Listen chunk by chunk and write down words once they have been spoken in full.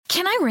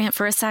Can I rant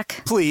for a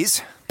sec?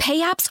 Please.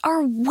 Pay apps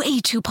are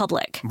way too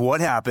public. What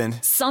happened?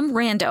 Some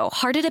rando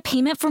hearted a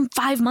payment from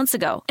 5 months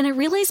ago, and I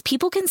realized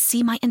people can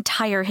see my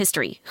entire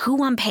history,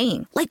 who I'm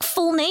paying, like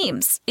full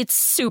names. It's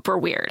super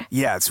weird.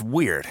 Yeah, it's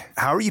weird.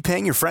 How are you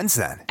paying your friends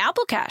then?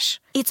 Apple Cash.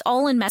 It's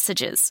all in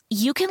messages.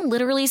 You can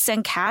literally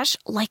send cash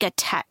like a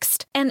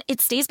text, and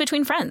it stays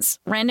between friends.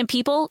 Random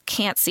people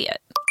can't see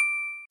it.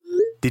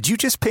 Did you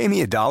just pay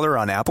me $1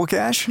 on Apple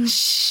Cash?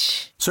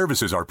 Shh.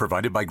 Services are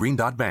provided by Green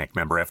Dot Bank.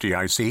 Member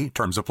FDIC.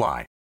 Terms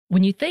apply.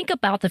 When you think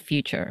about the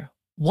future,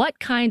 what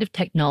kind of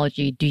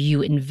technology do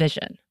you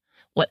envision?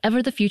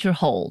 Whatever the future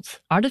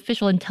holds,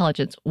 artificial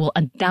intelligence will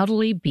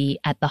undoubtedly be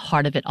at the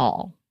heart of it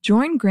all.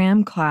 Join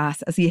Graham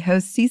Class as he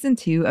hosts Season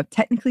 2 of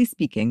Technically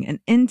Speaking,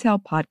 an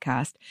Intel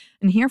podcast,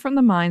 and hear from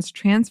the minds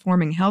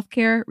transforming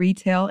healthcare,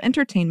 retail,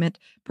 entertainment,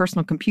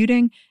 personal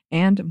computing,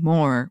 and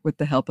more with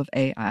the help of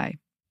AI.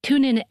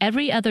 Tune in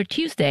every other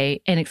Tuesday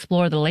and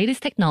explore the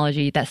latest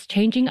technology that's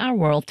changing our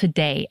world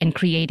today and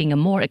creating a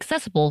more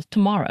accessible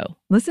tomorrow.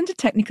 Listen to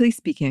Technically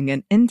Speaking,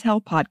 an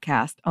Intel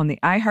podcast on the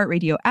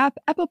iHeartRadio app,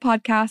 Apple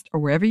Podcast, or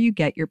wherever you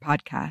get your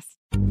podcasts.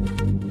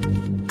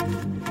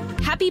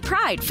 Happy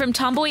Pride from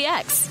Tomboy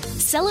X,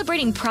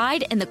 celebrating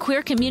pride and the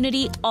queer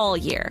community all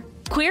year.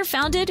 Queer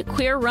founded,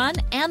 queer run,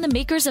 and the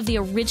makers of the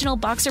original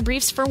boxer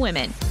briefs for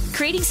women,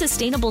 creating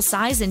sustainable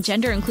size and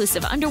gender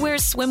inclusive underwear,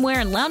 swimwear,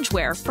 and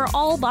loungewear for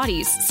all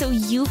bodies so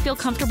you feel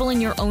comfortable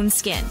in your own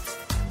skin.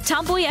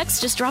 Tomboy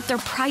X just dropped their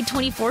Pride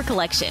 24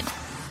 collection,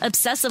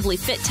 obsessively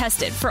fit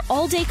tested for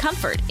all day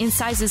comfort in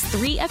sizes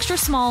 3 extra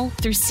small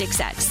through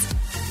 6X.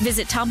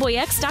 Visit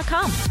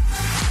tomboyx.com.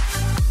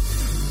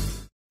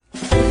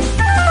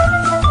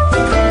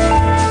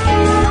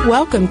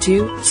 Welcome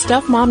to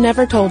Stuff Mom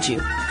Never Told You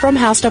from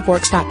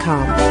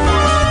HowStuffWorks.com.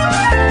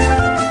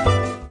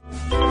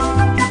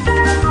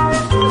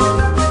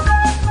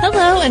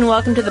 Hello and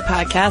welcome to the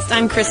podcast.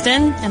 I'm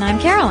Kristen. And I'm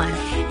Caroline.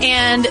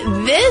 And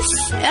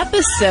this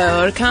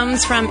episode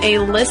comes from a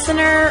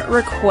listener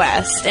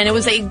request, and it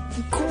was a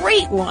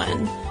great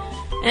one.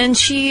 And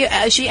she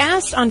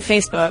asked on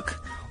Facebook,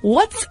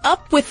 what's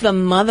up with the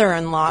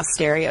mother-in-law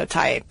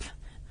stereotype?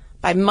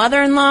 By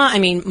mother-in-law, I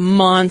mean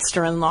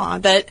monster-in-law.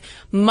 That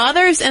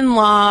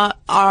mothers-in-law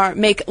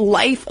make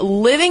life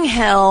living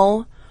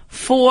hell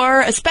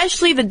for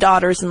especially the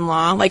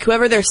daughters-in-law, like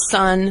whoever their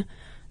son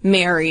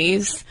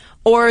marries,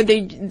 or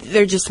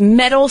they're just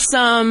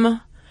meddlesome,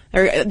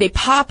 or they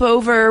pop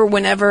over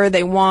whenever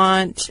they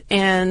want,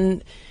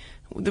 and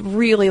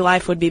really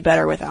life would be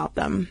better without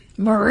them.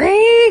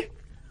 Marie?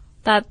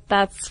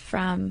 That's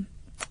from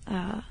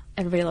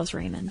Everybody Loves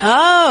Raymond.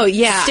 Oh,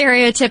 yeah.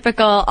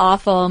 Stereotypical,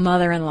 awful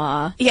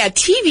mother-in-law. Yeah,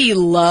 TV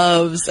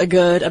loves a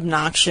good,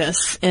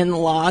 obnoxious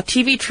in-law.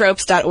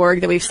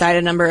 TVtropes.org, that we've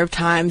cited a number of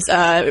times,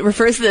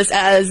 refers to this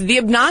as the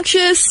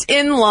obnoxious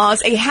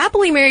in-laws. A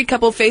happily married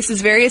couple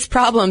faces various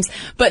problems,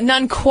 but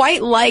none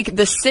quite like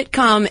the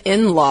sitcom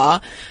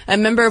in-law. A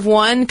member of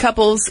one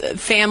couple's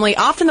family,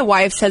 often the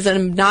wife, has an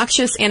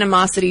obnoxious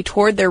animosity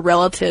toward their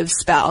relative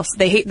spouse.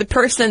 They hate the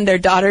person their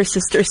daughter,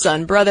 sister,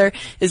 son, brother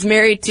is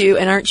married to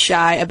and aren't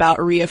shy about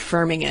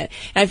reaffirming it.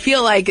 And I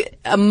feel like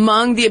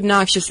among the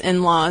obnoxious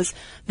in-laws,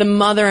 the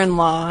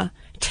mother-in-law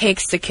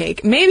takes the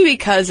cake. Maybe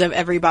because of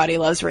Everybody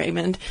Loves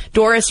Raymond.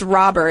 Doris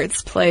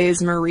Roberts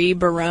plays Marie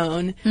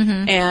Barone,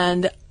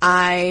 and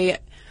I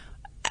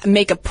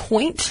make a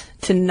point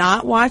to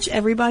not watch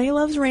Everybody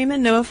Loves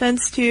Raymond. No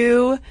offense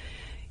to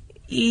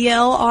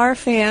ELR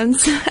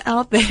fans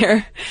out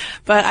there,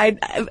 but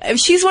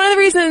she's one of the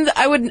reasons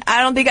I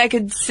don't think I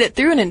could sit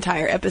through an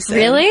entire episode.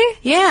 Really?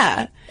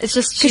 Yeah. It's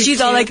just because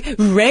she's all like,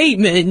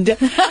 Raymond,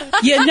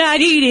 you're not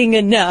eating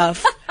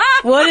enough.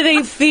 What are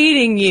they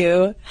feeding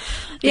you?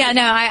 Yeah,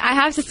 no, I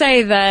have to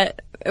say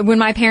that when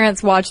my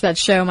parents watch that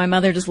show, my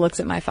mother just looks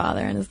at my father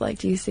and is like,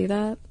 do you see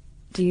that?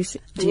 Does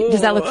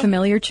that look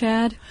familiar,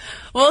 Chad?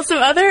 Well, some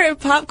other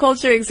pop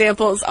culture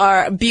examples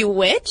are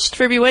Bewitched.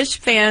 For Bewitched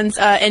fans,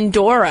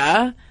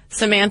 Endora,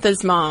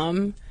 Samantha's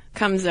mom,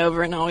 comes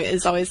over and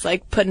is always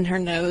like putting her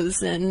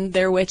nose in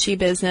their witchy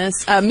business.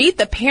 Meet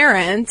the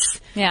Parents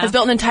has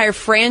built an entire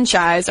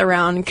franchise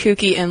around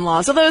kooky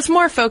in-laws, although it's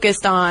more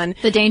focused on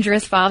the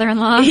dangerous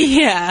father-in-law.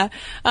 Yeah.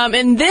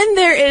 And then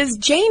there is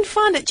Jane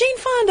Fonda. Jane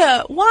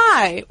Fonda,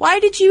 why? Why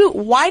did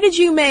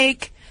you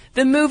make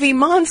the movie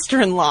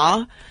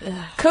Monster-in-Law,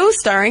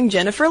 co-starring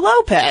Jennifer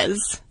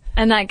Lopez?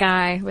 And that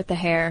guy with the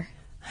hair.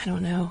 I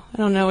don't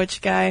know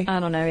which guy. I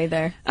don't know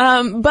either.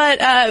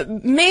 But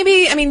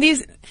maybe, I mean,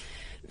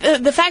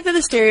 the fact that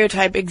the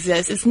stereotype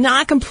exists is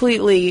not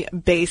completely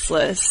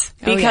baseless,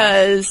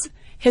 because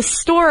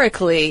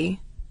historically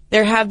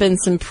there have been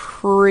some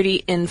pretty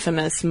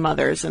infamous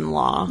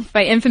mothers-in-law.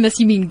 By infamous,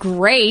 you mean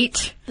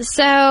great.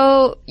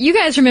 So, you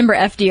guys remember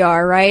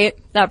FDR, right?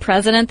 That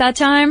president that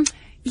time?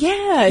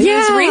 Yeah, he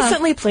was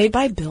recently played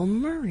by Bill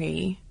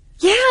Murray.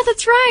 Yeah,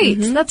 that's right.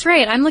 That's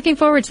right. I'm looking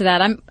forward to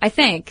that. I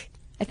think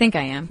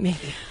I am.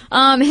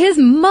 Maybe. His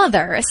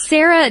mother,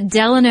 Sarah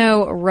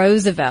Delano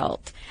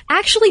Roosevelt,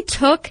 actually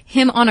took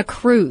him on a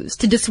cruise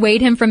to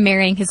dissuade him from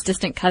marrying his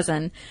distant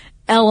cousin,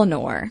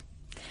 Eleanor.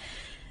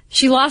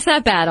 She lost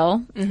that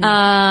battle.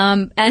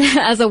 And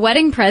as a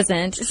wedding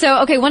present.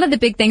 So, okay, one of the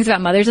big things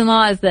about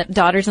mothers-in-law is that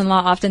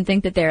daughters-in-law often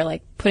think that they're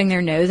like putting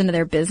their nose into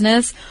their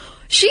business.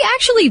 She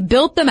actually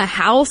built them a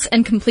house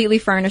and completely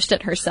furnished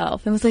it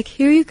herself and was like,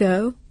 here you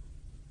go.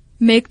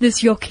 Make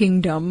this your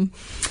kingdom.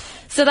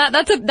 So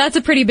that's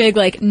a pretty big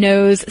like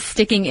nose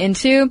sticking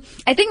into.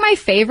 I think my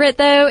favorite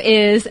though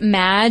is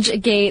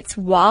Madge Gates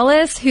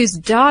Wallace, whose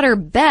daughter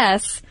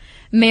Bess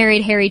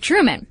married Harry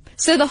Truman.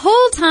 So the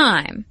whole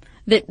time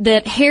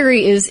that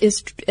Harry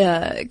is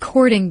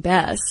courting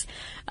Bess,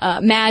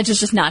 Madge is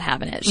just not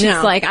having it.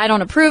 She's like, I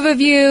don't approve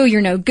of you.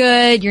 You're no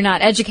good. You're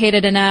not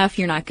educated enough.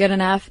 You're not good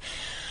enough.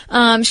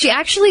 She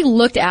actually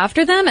looked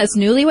after them as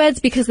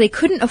newlyweds because they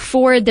couldn't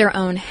afford their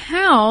own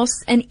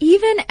house. And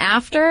even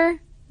after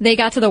they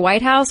got to the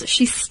White House,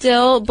 she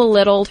still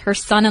belittled her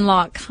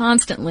son-in-law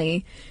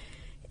constantly,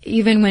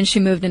 even when she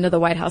moved into the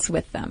White House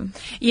with them.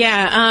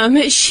 Yeah,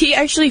 she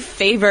actually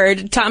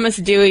favored Thomas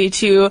Dewey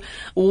to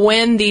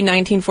win the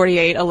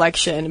 1948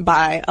 election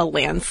by a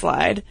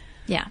landslide.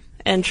 Yeah.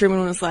 And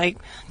Truman was like,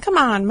 come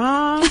on,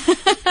 Mom.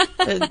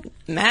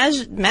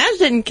 Madge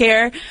didn't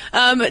care.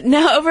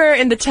 Now over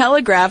in the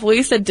Telegraph,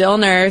 Lisa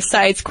Dillner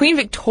cites Queen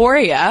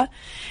Victoria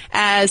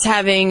as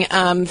having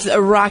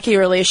a rocky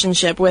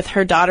relationship with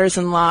her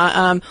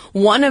daughters-in-law.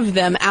 One of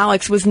them,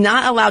 Alex, was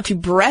not allowed to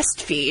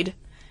breastfeed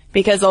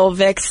because old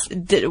Vix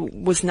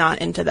was not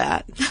into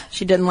that.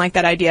 She didn't like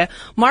that idea.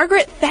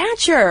 Margaret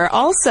Thatcher,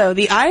 also,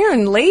 the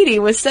Iron Lady,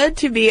 was said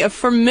to be a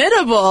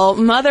formidable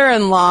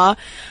mother-in-law,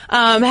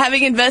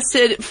 having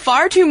invested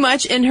far too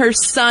much in her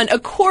son,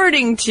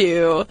 according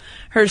to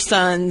her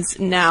son's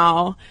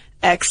now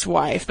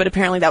ex-wife. But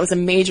apparently that was a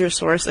major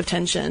source of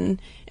tension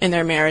in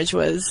their marriage,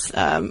 was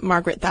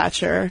Margaret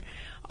Thatcher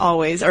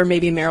always, or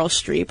maybe Meryl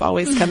Streep,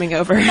 always coming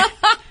over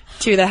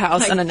to the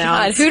house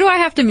unannounced. God, who do I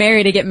have to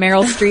marry to get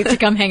Meryl Streep to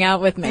come hang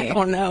out with me? I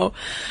don't know.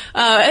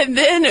 And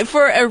then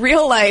for a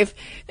real life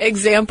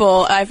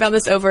example, I found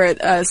this over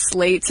at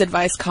Slate's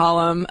advice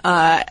column,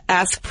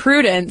 Ask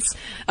Prudence.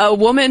 A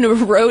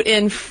woman wrote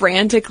in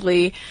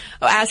frantically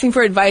asking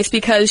for advice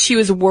because she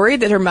was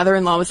worried that her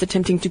mother-in-law was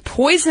attempting to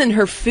poison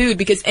her food,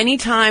 because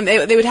anytime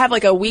they would have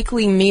like a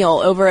weekly meal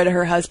over at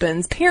her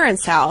husband's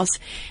parents' house,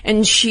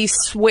 and she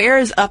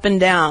swears up and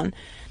down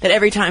that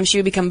every time she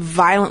would become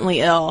violently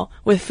ill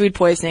with food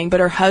poisoning, but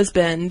her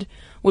husband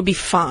would be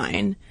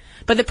fine.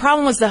 But the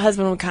problem was the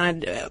husband would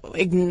kind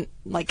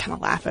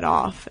of laugh it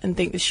off and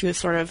think that she was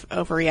sort of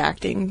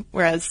overreacting,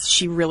 whereas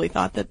she really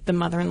thought that the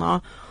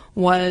mother-in-law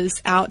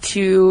was out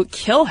to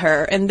kill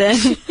her. And then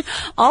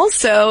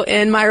also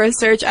in my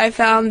research, I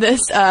found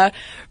this very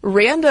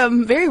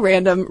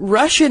random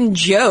Russian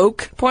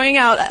joke pointing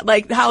out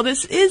like how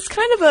this is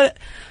kind of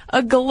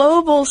a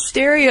global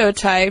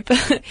stereotype.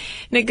 And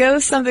it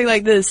goes something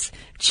like this: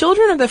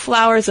 children are the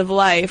flowers of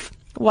life.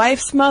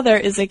 Wife's mother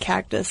is a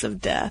cactus of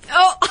death.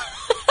 Oh,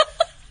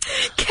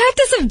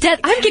 cactus of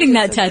death. I'm getting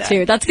that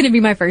tattoo. That's going to be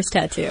my first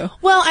tattoo.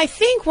 Well, I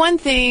think one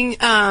thing,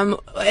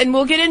 and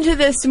we'll get into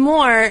this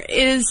more,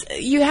 is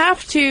you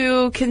have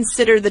to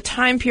consider the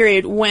time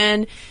period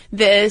when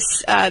this,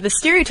 the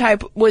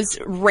stereotype was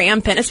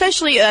rampant.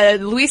 Especially,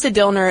 Louisa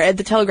Dillner at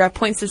the Telegraph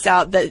points this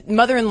out, that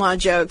mother-in-law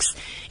jokes,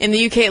 in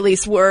the UK at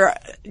least, were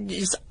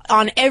just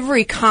on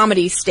every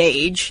comedy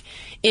stage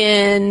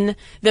in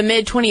the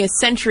mid-20th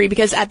century,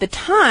 because at the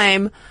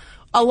time,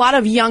 a lot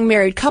of young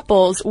married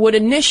couples would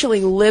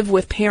initially live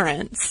with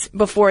parents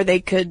before they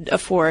could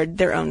afford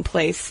their own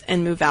place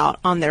and move out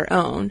on their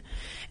own.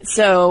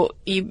 So,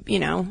 you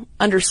know,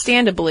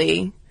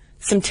 understandably,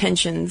 some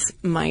tensions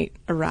might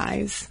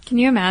arise. Can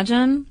you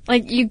imagine?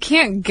 Like, you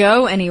can't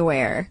go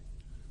anywhere.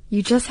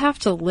 You just have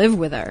to live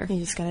with her. You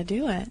just gotta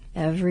do it.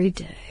 Every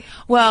day.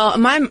 Well,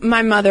 my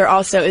mother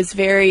also is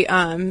very,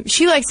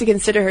 she likes to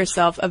consider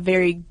herself a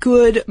very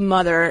good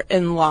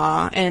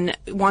mother-in-law and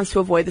wants to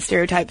avoid the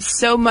stereotypes,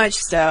 so much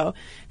so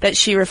that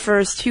she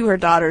refers to her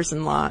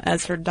daughters-in-law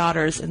as her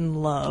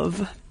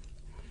daughters-in-love.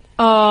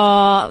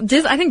 I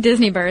think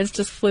Disney birds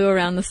just flew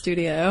around the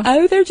studio.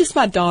 Oh, they're just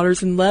my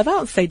daughters-in-love. I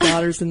don't say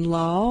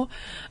daughters-in-law.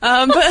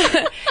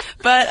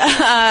 But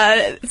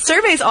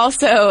surveys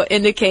also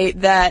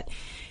indicate that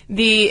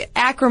the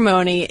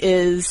acrimony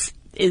is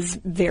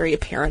very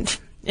apparent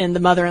in the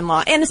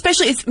mother-in-law, and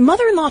especially it's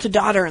mother-in-law to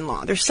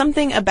daughter-in-law. There's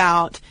something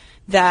about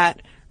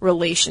that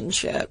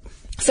relationship.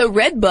 So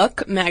Red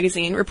Book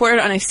magazine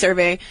reported on a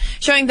survey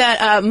showing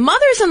that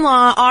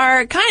mothers-in-law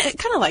are kind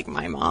of like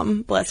my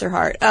mom, bless her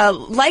heart,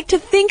 like to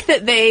think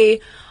that they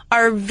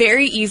are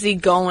very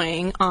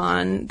easygoing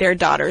on their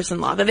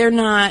daughters-in-law. That they're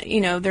not,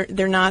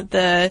 they're not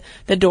the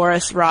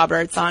Doris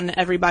Roberts on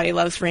Everybody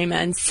Loves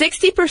Raymond.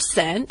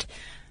 60%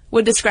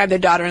 would describe their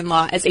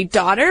daughter-in-law as a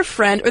daughter,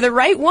 friend, or the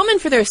right woman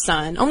for their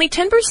son. Only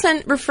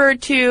 10%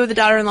 referred to the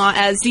daughter-in-law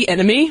as the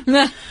enemy.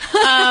 And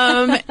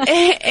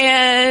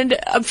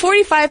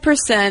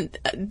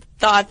 45%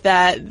 thought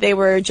that they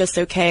were just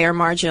okay or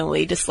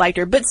marginally disliked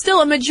her. But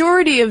still, a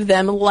majority of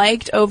them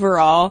liked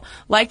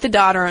the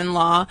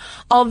daughter-in-law.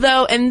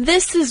 Although, and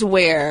this is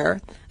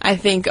where I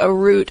think a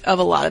root of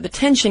a lot of the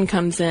tension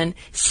comes in.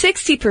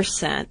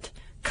 60%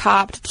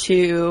 copped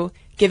to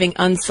giving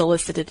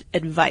unsolicited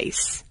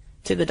advice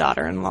to the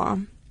daughter-in-law.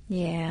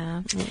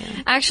 Yeah.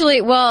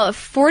 Actually,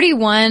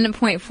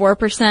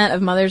 41.4%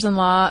 of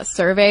mothers-in-law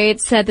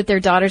surveyed said that their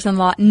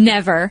daughters-in-law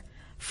never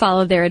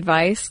followed their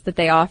advice that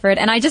they offered.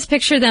 And I just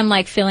picture them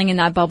like filling in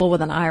that bubble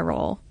with an eye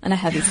roll and a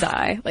heavy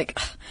sigh. Like,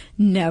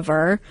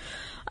 never.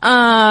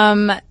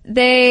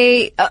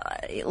 They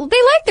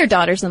like their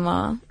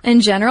daughters-in-law.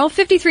 In general,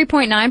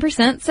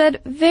 53.9%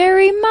 said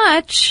very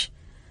much.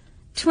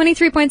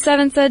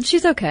 23.7% said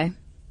she's okay.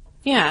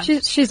 Yeah.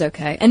 She's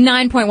okay. And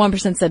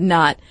 9.1% said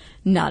not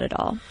at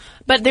all.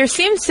 But there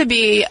seems to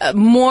be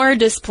more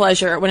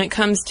displeasure when it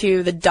comes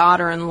to the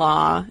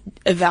daughter-in-law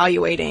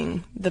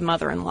evaluating the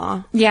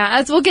mother-in-law. Yeah,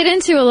 as we'll get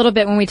into a little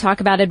bit when we talk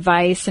about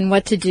advice and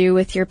what to do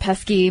with your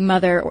pesky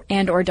mother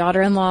and or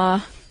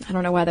daughter-in-law. I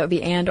don't know why that would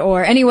be and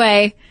or.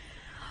 Anyway,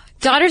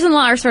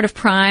 daughters-in-law are sort of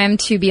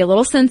primed to be a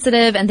little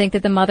sensitive and think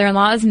that the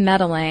mother-in-law is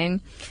meddling.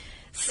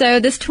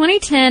 So this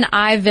 2010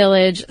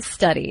 iVillage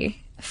study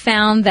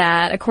found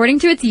that, according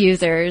to its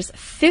users,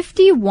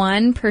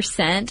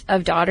 51%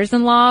 of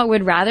daughters-in-law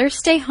would rather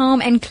stay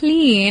home and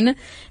clean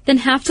than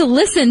have to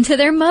listen to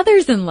their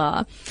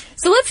mothers-in-law.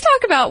 So let's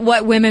talk about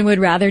what women would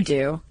rather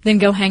do than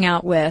go hang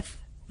out with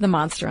the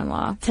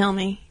monster-in-law. Tell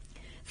me.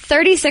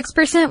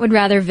 36% would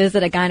rather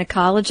visit a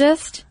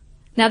gynecologist.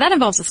 Now that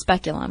involves a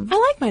speculum. I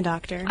like my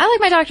doctor. I like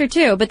my doctor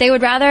too, but they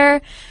would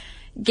rather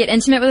get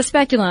intimate with a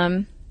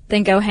speculum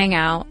than go hang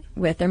out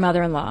with their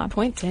mother-in-law.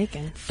 Point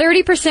taken.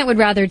 30% would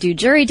rather do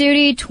jury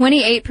duty.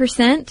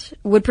 28%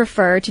 would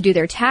prefer to do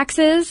their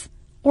taxes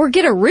or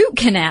get a root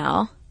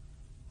canal.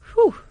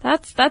 Whew,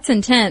 that's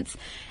intense.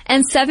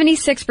 And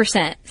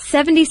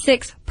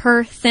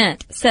 76%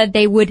 said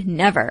they would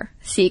never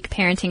seek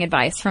parenting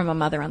advice from a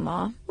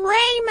mother-in-law.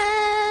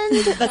 Raymond!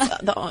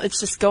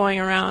 It's just going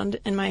around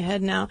in my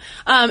head now.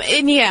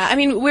 And yeah, I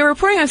mean, we're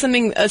reporting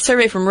on a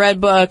survey from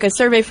Redbook, a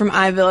survey from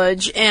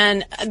iVillage,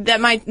 and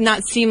that might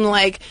not seem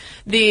like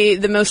the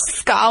most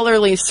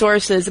scholarly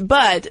sources,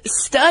 but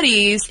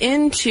studies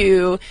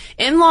into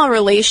in-law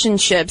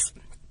relationships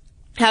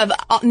have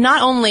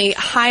not only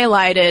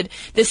highlighted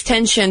this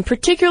tension,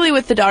 particularly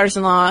with the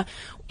daughters-in-law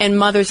and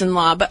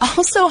mothers-in-law, but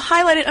also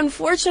highlighted,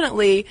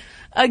 unfortunately,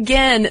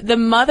 again, the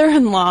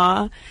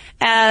mother-in-law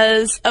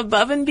as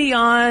above and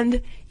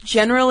beyond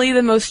generally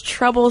the most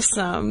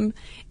troublesome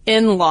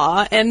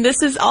in-law. And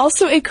this is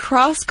also a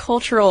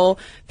cross-cultural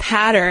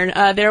pattern.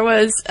 There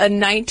was a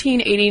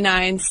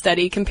 1989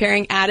 study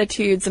comparing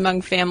attitudes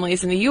among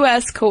families in the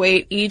U.S.,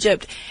 Kuwait,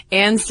 Egypt,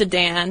 and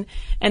Sudan,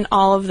 and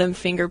all of them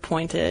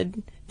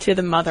finger-pointed to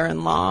the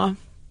mother-in-law.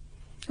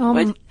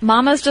 Oh,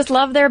 mamas just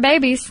love their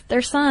babies,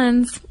 their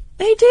sons.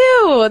 They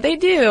do.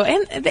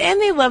 And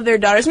they love their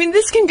daughters. I mean,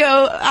 this can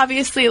go,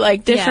 obviously,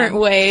 like, different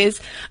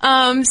ways.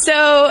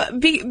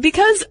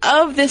 Because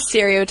of this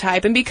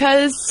stereotype and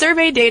because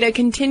survey data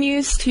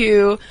continues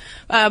to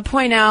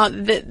point out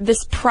that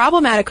this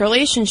problematic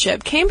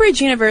relationship,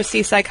 Cambridge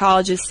University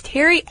psychologist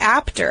Terry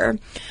Apter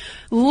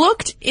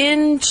looked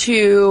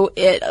into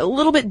it a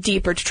little bit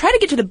deeper to try to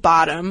get to the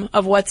bottom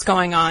of what's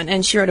going on,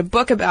 and she wrote a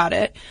book about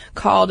it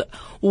called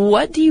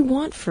What Do You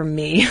Want From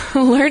Me?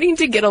 Learning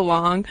to Get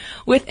Along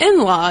with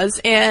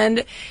In-Laws.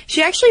 And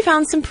she actually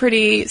found some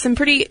pretty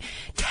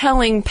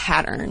telling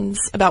patterns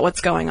about what's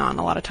going on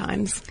a lot of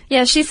times.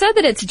 Yeah, she said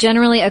that it's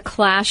generally a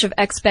clash of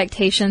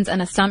expectations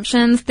and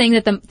assumptions,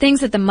 things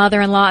that the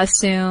mother-in-law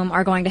assume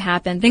are going to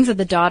happen, things that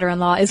the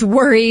daughter-in-law is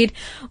worried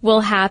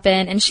will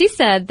happen. And she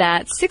said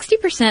that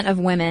 60%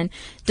 of women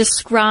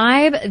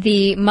describe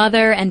the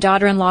mother and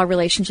daughter-in-law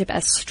relationship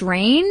as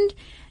strained,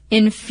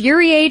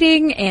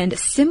 infuriating, and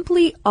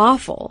simply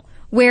awful,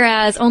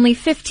 whereas only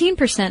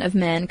 15% of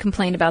men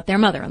complain about their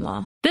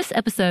mother-in-law. This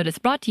episode is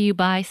brought to you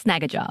by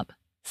Snagajob.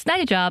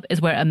 Snagajob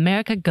is where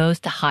America goes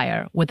to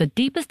hire, with the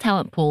deepest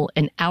talent pool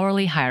in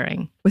hourly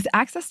hiring. With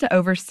access to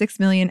over 6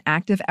 million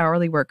active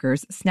hourly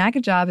workers,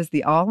 Snagajob is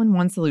the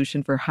all-in-one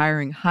solution for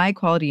hiring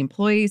high-quality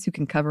employees who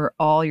can cover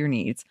all your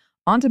needs.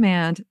 On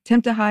demand,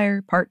 temp to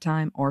hire,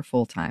 part-time, or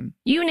full-time.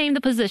 You name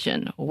the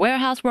position: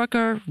 warehouse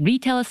worker,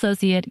 retail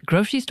associate,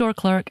 grocery store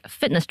clerk,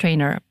 fitness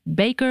trainer,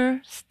 baker,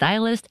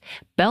 stylist,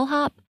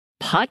 bellhop,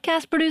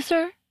 podcast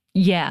producer.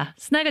 Yeah,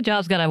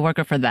 Snagajob's got a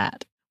worker for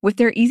that. With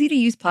their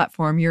easy-to-use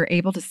platform, you're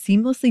able to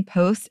seamlessly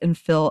post and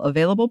fill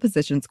available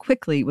positions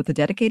quickly with a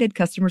dedicated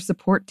customer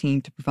support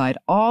team to provide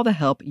all the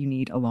help you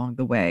need along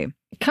the way.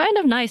 Kind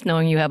of nice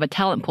knowing you have a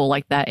talent pool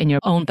like that in your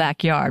own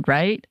backyard,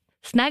 right?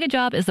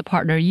 Snagajob is the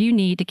partner you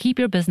need to keep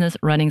your business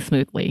running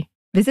smoothly.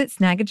 Visit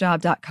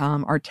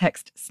snagajob.com or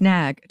text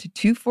SNAG to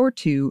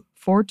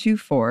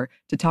 242-424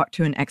 to talk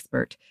to an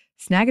expert.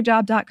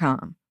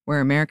 Snagajob.com,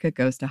 where America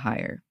goes to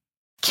hire.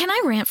 Can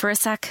I rant for a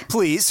sec?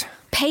 Please.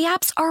 Pay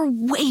apps are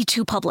way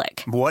too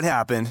public. What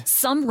happened?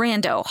 Some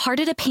rando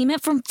hearted a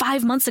payment from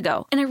 5 months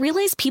ago, and I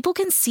realized people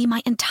can see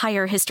my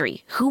entire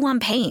history, who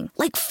I'm paying,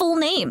 like full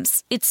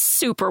names. It's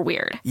super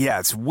weird. Yeah,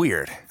 it's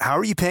weird. How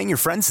are you paying your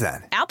friends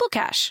then? Apple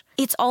Cash.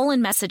 It's all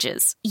in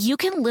messages. You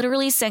can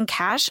literally send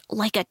cash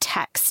like a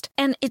text,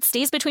 and it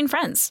stays between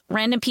friends.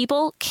 Random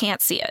people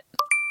can't see it.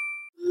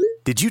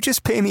 Did you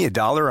just pay me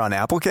 $1 on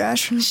Apple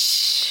Cash?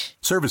 Shh.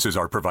 Services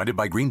are provided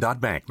by Green Dot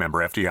Bank.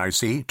 Member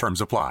FDIC.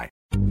 Terms apply.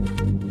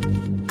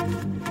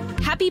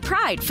 Happy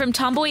Pride from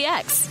Tomboy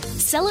X,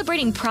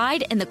 celebrating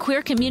pride in the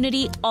queer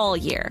community all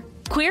year.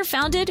 Queer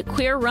founded,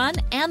 queer run,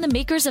 and the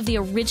makers of the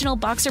original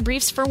boxer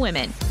briefs for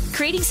women,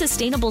 creating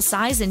sustainable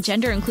size and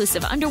gender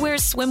inclusive underwear,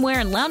 swimwear,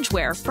 and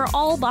loungewear for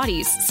all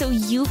bodies so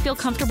you feel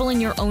comfortable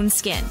in your own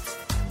skin.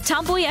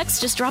 Tomboy X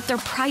just dropped their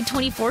Pride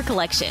 24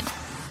 collection.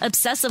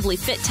 Obsessively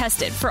fit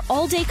tested for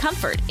all day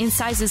comfort in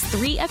sizes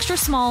 3 extra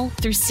small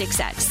through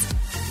 6X.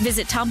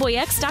 Visit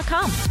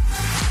tomboyx.com.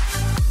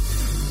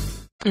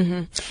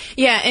 Mm-hmm.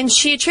 Yeah, and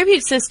she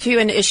attributes this to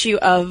an issue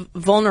of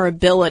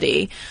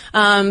vulnerability,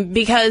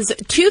 because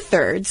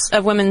 2/3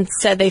 of women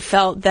said they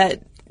felt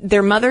that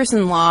their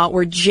mothers-in-law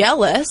were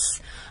jealous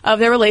of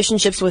their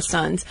relationships with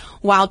sons,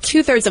 while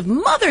 2/3 of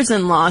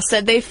mothers-in-law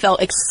said they felt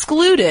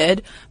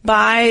excluded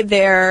by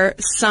their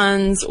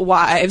sons'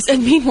 wives.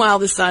 And meanwhile,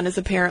 the son is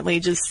apparently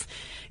just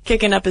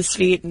kicking up his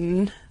feet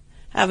and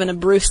having a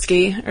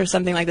brewski or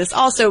something like this.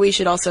 Also, we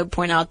should also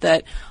point out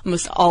that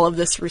almost all of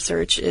this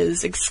research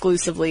is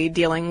exclusively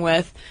dealing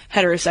with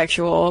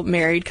heterosexual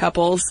married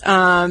couples.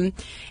 After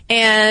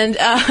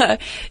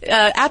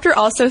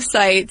also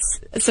cites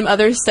some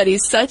other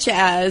studies, such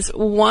as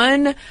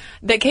one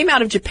that came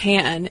out of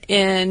Japan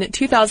in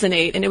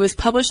 2008, and it was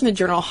published in the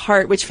journal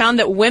Heart, which found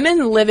that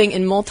women living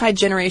in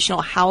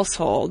multi-generational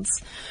households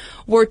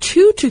were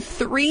 2 to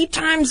 3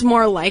 times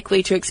more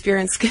likely to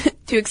experience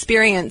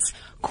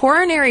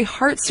coronary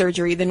heart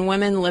surgery than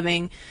women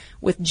living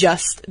with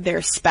just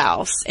their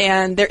spouse.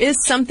 And there is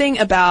something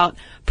about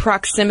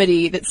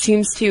proximity that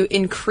seems to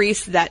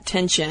increase that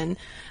tension,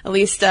 at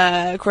least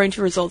according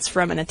to results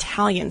from an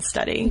Italian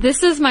study.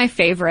 This is my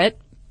favorite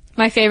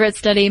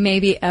study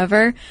maybe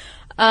ever.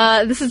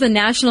 This is a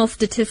National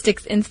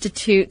Statistics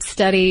Institute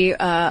study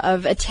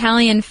of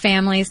Italian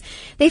families.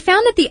 They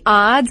found that the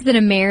odds that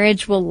a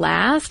marriage will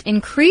last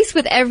increase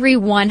with every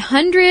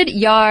 100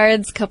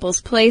 yards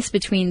couples place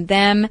between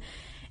them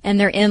and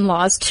their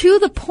in-laws, to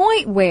the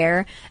point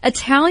where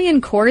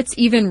Italian courts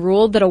even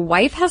ruled that a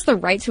wife has the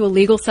right to a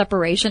legal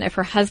separation if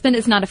her husband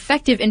is not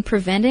effective in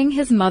preventing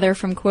his mother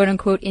from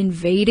quote-unquote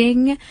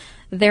invading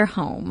their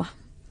home.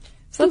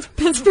 So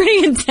that's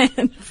pretty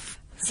intense.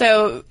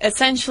 So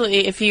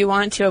essentially, if you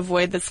want to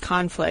avoid this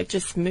conflict,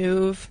 just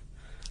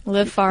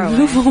live far away.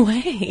 Move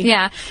away.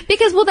 Yeah.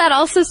 Because, well, that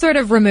also sort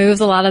of removes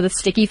a lot of the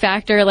sticky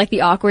factor, like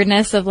the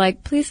awkwardness of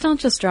like, please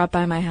don't just drop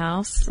by my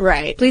house.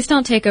 Right. Please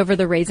don't take over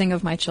the raising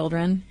of my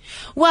children.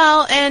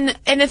 Well, and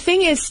the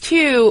thing is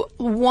too,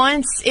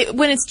 when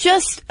it's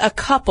just a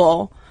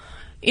couple,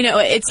 you know,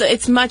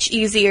 it's much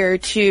easier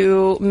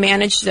to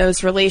manage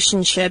those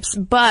relationships.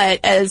 But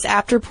as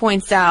Apter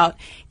points out,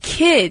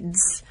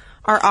 kids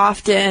are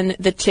often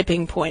the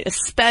tipping point,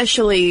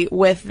 especially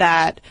with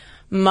that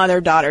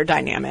mother-daughter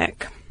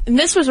dynamic. And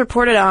this was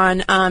reported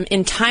on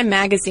in Time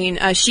magazine.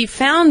 She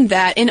found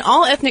that in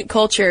all ethnic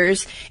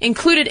cultures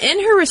included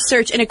in her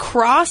research and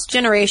across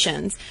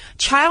generations,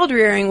 child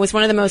rearing was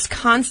one of the most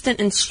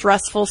constant and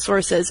stressful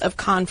sources of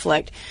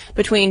conflict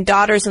between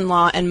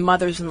daughters-in-law and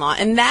mothers-in-law.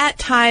 And that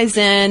ties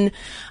in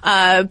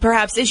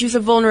perhaps issues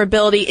of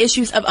vulnerability,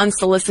 issues of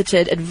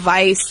unsolicited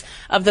advice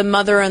of the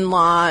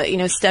mother-in-law, you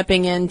know,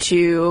 stepping in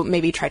to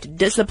maybe try to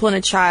discipline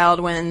a child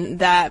when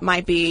that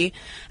might be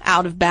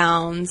out of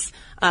bounds.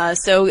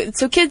 So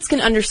kids can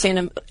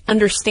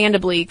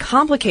understandably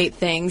complicate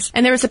things.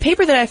 And there was a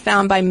paper that I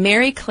found by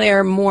Mary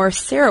Claire Moore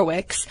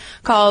Sarowicz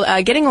called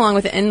Getting Along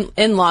with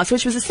In-Laws,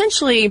 which was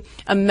essentially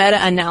a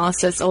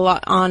meta-analysis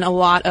on a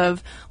lot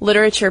of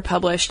literature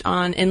published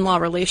on in-law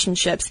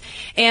relationships.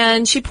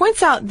 And she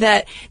points out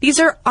that these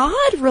are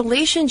odd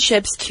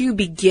relationships to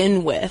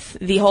begin with,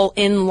 the whole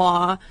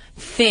in-law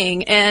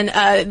thing, and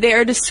they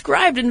are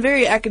described in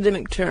very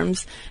academic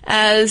terms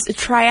as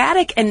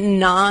triadic and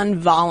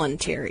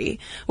non-voluntary,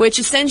 which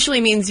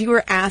essentially means you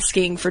are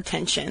asking for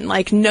tension.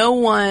 Like no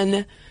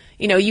one,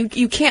 you know,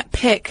 you can't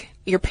pick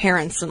your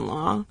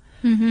parents-in-law.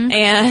 Mm-hmm.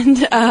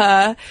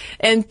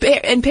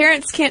 And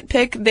parents can't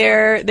pick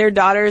their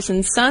daughters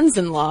and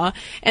sons-in-law.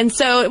 And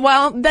so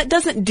while that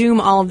doesn't doom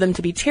all of them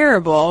to be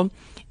terrible,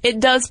 it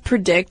does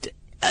predict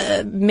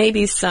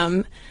maybe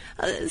some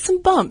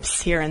bumps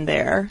here and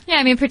there. Yeah,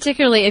 I mean,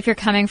 particularly if you're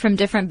coming from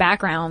different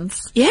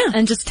backgrounds. Yeah.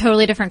 And just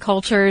totally different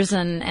cultures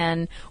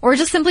and or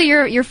just simply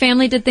your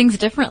family did things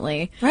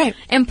differently. Right.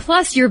 And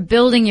plus you're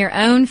building your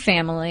own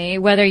family,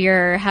 whether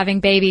you're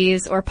having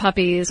babies or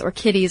puppies or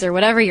kitties or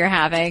whatever you're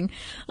having.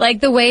 Like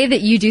the way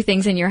that you do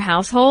things in your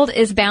household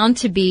is bound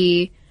to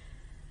be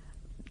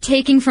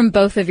taking from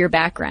both of your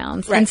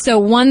backgrounds. Right. And so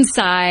one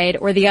side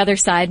or the other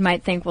side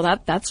might think, well,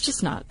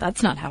 that's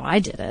not how I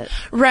did it.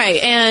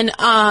 Right. And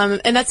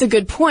that's a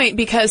good point,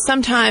 because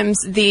sometimes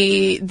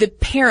the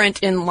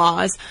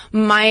parent-in-laws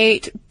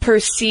might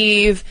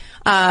perceive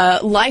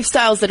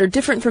lifestyles that are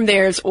different from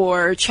theirs,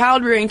 or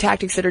child rearing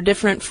tactics that are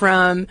different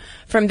from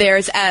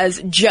theirs,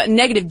 as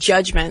negative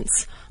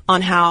judgments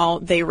on how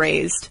they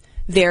raised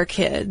their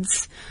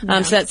kids.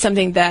 So that's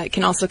something that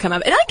can also come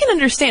up. And I can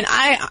understand.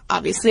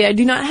 I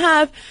do not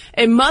have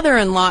a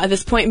mother-in-law at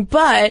this point,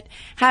 but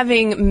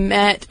having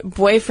met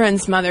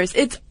boyfriends' mothers,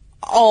 it's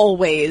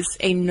always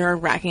a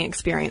nerve-wracking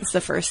experience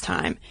the first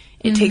time.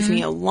 It takes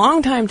me a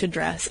long time to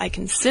dress. I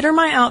consider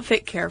my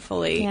outfit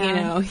carefully.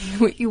 Yeah.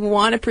 You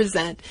want to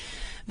present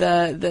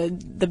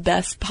the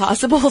best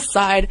possible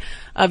side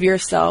of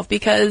yourself,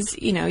 because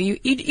you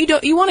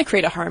want to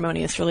create a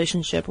harmonious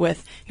relationship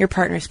with your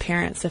partner's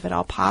parents if at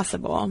all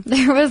possible.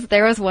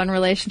 There was one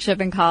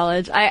relationship in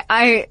college.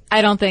 I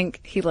don't think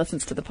he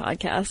listens to the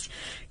podcast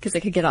because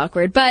it could get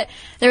awkward. But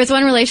there was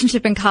one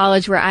relationship in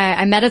college where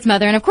I met his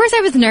mother, and of course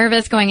I was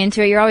nervous going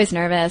into it. You're always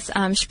nervous.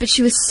 But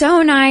she was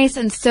so nice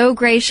and so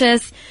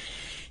gracious.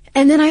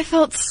 And then I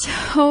felt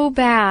so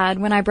bad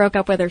when I broke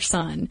up with her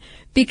son,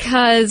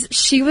 because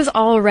she was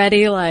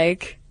already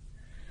like,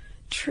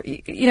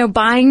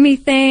 buying me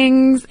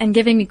things and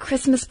giving me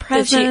Christmas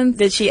presents.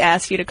 Did she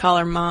ask you to call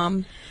her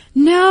mom?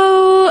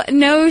 No,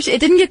 it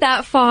didn't get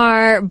that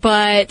far,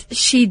 but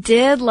she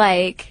did,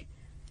 like,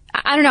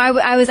 I don't know,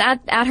 I was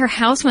at her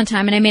house one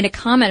time and I made a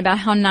comment about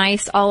how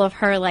nice all of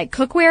her, like,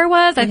 cookware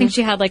was. I think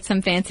she had, like,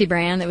 some fancy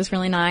brand that was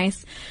really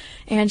nice.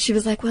 And she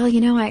was like, well,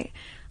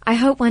 I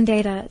hope one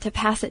day to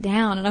pass it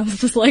down. And I was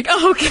just like,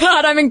 oh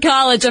God, I'm in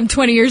college. I'm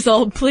 20 years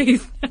old,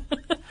 please.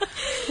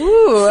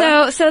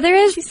 Ooh. So there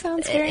is, She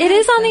sounds very it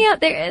is nice,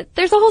 on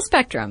there's a whole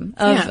spectrum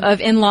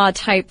of in-law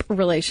type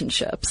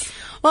relationships.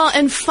 Well,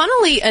 and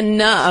funnily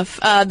enough,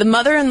 the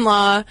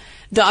mother-in-law,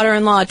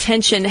 daughter-in-law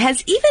tension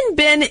has even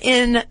been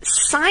in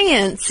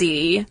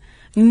science-y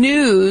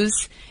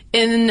news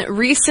in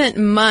recent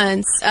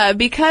months,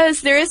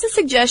 because there is a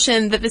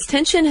suggestion that this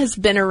tension has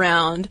been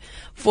around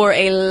for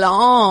a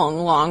long,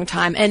 long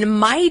time and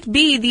might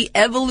be the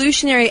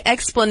evolutionary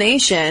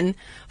explanation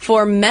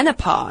for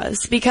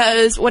menopause.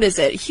 Because, what is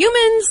it?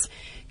 Humans,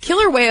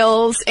 killer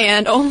whales,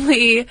 and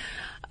only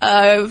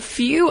a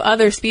few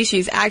other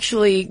species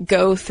actually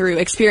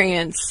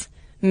experience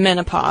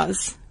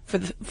menopause for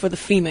the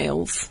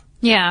females.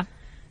 Yeah.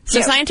 So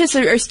scientists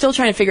are still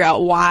trying to figure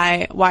out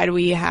why do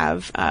we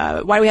have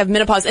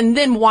menopause, and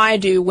then why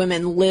do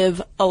women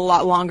live a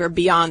lot longer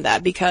beyond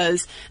that?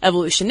 Because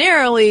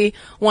evolutionarily,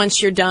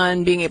 once you're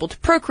done being able to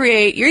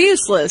procreate, you're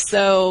useless.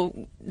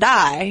 So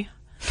die.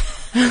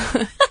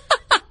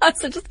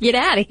 So just get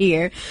out of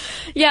here.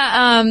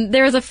 Yeah,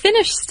 there was a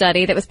Finnish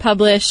study that was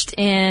published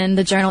in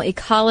the journal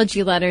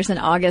Ecology Letters in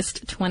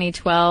August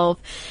 2012.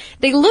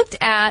 They looked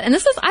at, and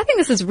I think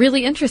this is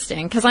really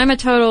interesting because I'm a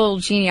total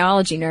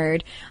genealogy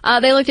nerd.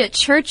 They looked at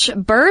church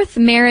birth,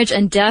 marriage,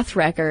 and death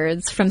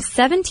records from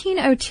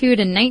 1702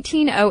 to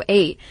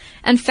 1908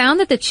 and found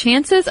that the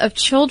chances of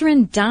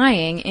children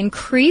dying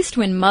increased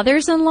when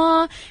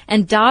mothers-in-law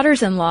and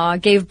daughters-in-law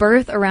gave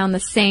birth around the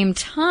same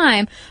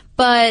time.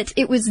 But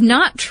it was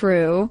not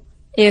true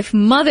if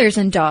mothers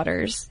and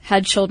daughters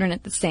had children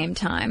at the same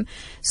time.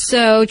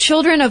 So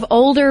children of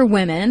older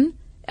women,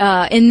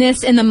 in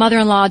the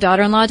mother-in-law,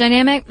 daughter-in-law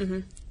dynamic,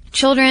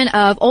 children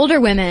of older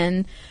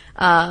women,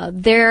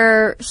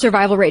 their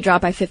survival rate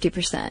dropped by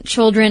 50%.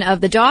 Children of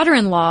the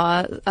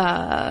daughter-in-law,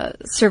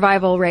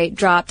 survival rate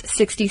dropped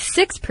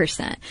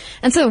 66%.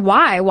 And so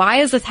why?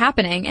 Why is this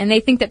happening? And they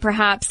think that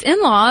perhaps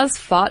in-laws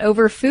fought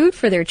over food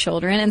for their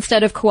children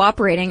instead of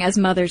cooperating as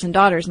mothers and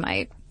daughters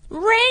might.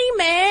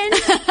 Raymond!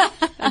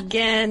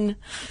 Again.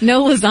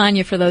 No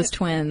lasagna for those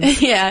twins.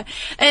 Yeah.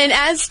 And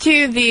as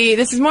to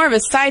this is more of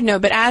a side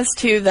note, but as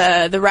to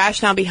the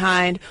rationale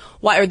behind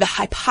why, or the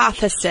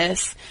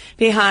hypothesis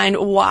behind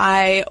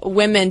why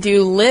women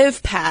do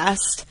live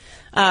past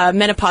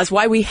menopause,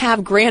 why we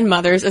have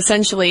grandmothers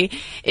essentially,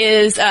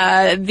 is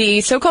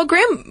the so-called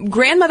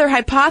grandmother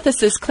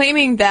hypothesis,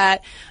 claiming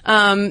that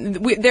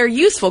they're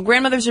useful.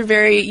 Grandmothers are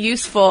very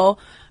useful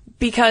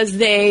because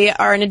they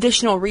are an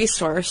additional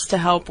resource to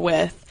help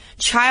with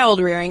child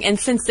rearing. And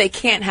since they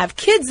can't have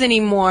kids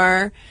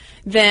anymore,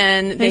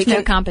 then there's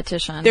no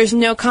competition. There's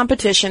no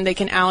competition. They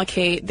can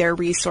allocate their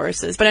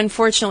resources. But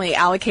unfortunately,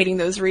 allocating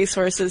those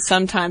resources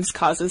sometimes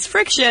causes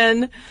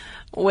friction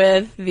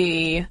with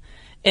the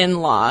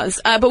in-laws.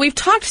 But we've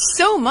talked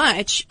so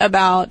much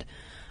about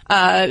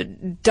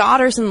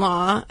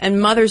daughters-in-law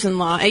and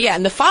mothers-in-law,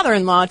 and the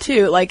father-in-law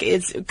too, like,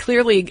 is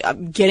clearly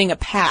getting a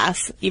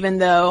pass, even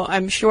though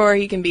I'm sure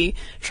he can be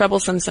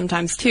troublesome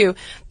sometimes too.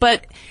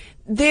 But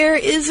there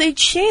is a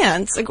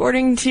chance,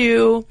 according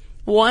to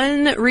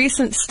one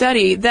recent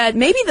study, that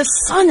maybe the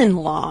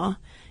son-in-law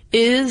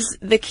is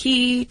the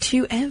key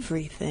to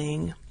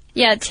everything.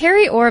 Yeah,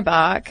 Terry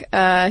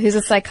Orbach, who's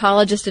a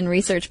psychologist and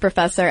research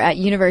professor at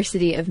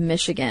University of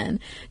Michigan,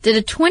 did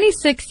a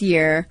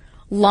 26-year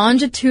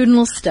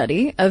longitudinal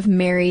study of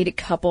married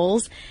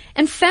couples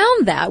and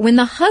found that when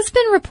the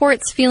husband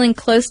reports feeling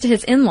close to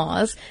his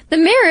in-laws, the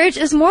marriage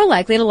is more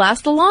likely to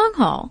last the long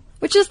haul.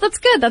 That's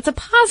good. That's a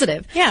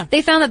positive. Yeah.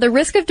 They found that the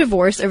risk of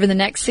divorce over the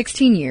next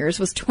 16 years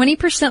was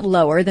 20%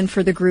 lower than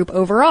for the group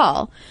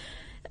overall.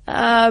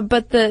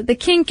 But the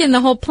kink in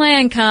the whole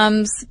plan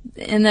comes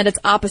in that it's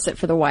opposite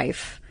for the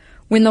wife.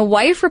 When the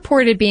wife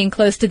reported being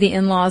close to the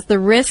in-laws, the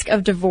risk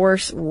of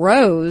divorce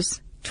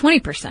rose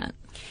 20%.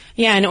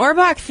 Yeah, and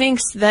Orbach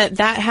thinks that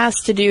has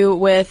to do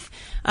with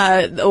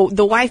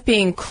the wife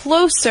being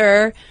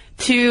closer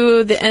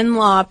to the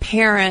in-law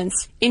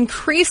parents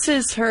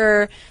increases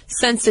her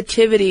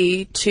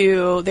sensitivity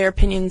to their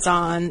opinions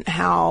on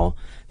how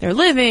they're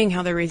living,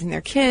 how they're raising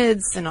their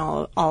kids, and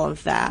all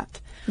of that.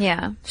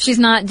 Yeah. She's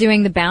not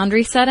doing the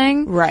boundary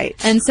setting. Right.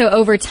 And so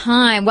over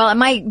time, well, it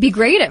might be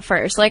great at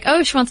first, like,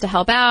 oh, she wants to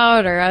help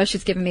out, or oh,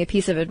 she's giving me a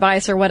piece of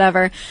advice or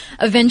whatever.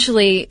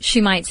 Eventually,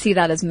 she might see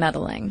that as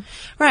meddling.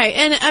 Right.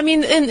 And I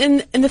mean,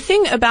 and the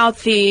thing about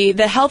the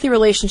healthy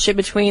relationship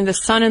between the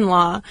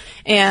son-in-law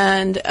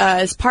and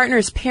his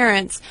partner's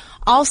parents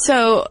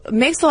also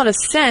makes a lot of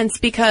sense,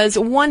 because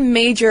one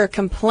major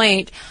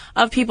complaint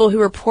of people who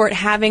report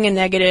having a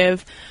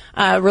negative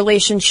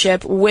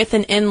relationship with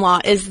an in-law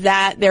is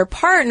that their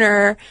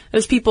partner,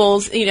 those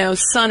people's,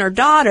 son or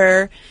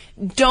daughter,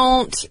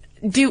 don't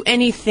do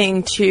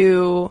anything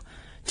to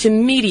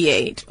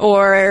mediate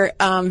or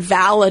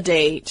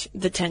validate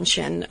the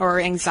tension or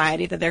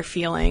anxiety that they're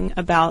feeling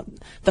about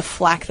the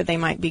flack that they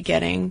might be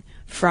getting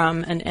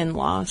from an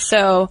in-law.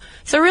 So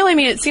really, I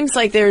mean, it seems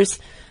like there's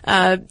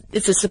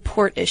it's a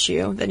support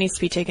issue that needs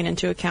to be taken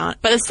into account.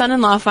 But the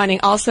son-in-law finding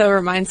also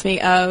reminds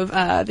me of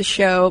the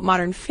show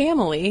Modern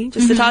Family,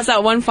 just to toss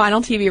out one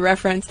final TV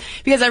reference,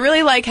 because I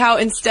really like how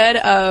instead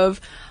of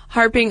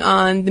harping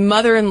on the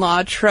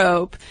mother-in-law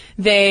trope,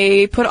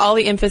 they put all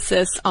the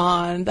emphasis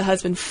on the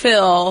husband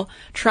Phil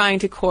trying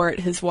to court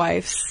his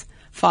wife's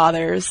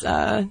father's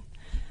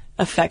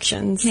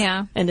affections.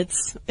 Yeah. And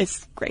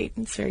it's great.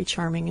 It's very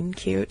charming and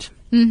cute.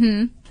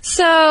 Mm-hmm.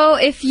 So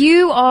if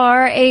you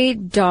are a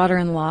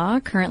daughter-in-law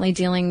currently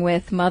dealing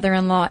with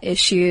mother-in-law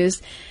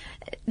issues,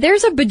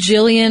 there's a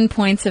bajillion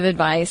points of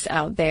advice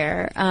out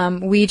there.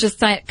 We just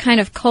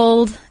kind of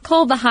culled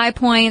the high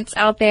points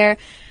out there.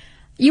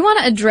 You want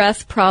to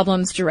address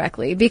problems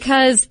directly,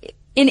 because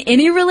in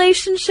any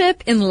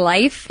relationship in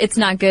life, it's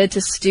not good to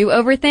stew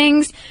over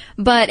things.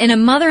 But in a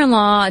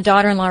mother-in-law,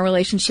 daughter-in-law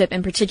relationship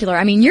in particular,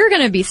 I mean, you're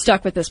going to be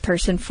stuck with this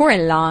person for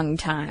a long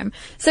time.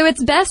 So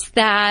it's best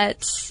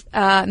that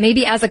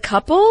maybe as a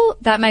couple,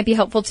 that might be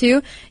helpful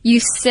too, you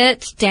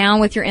sit down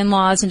with your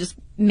in-laws and just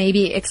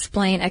maybe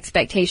explain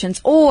expectations.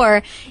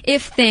 Or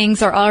if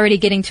things are already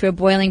getting to a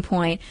boiling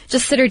point,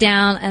 just sit her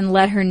down and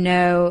let her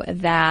know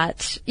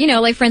that,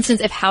 like for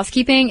instance, if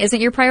housekeeping isn't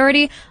your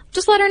priority,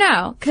 just let her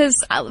know. Cause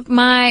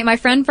my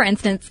friend, for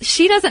instance,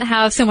 she doesn't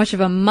have so much of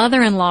a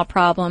mother-in-law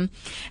problem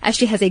as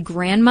she has a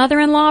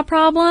grandmother-in-law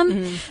problem.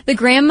 Mm-hmm. The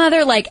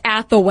grandmother,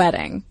 at the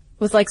wedding,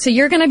 was like, so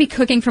you're gonna be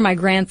cooking for my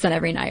grandson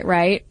every night,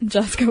 right?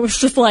 Jessica was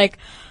just like,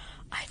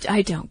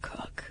 I don't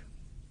cook.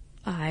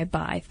 I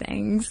buy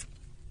things.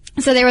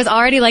 So there was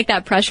already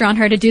that pressure on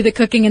her to do the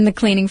cooking and the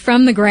cleaning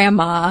from the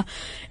grandma.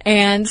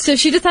 And so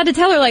she just had to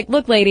tell her,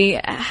 look, lady,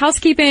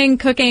 housekeeping,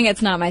 cooking,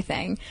 it's not my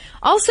thing.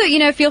 Also,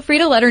 feel free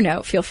to let her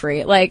know. Feel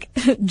free,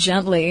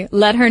 gently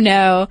let her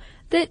know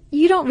that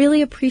you don't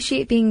really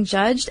appreciate being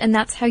judged, and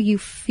that's how you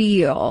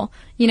feel.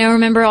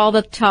 Remember all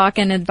the talk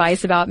and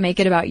advice about make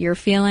it about your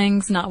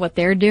feelings, not what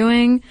they're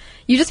doing.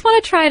 You just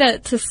want to try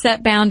to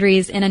set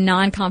boundaries in a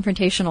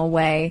non-confrontational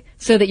way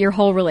so that your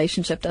whole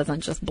relationship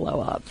doesn't just blow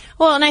up.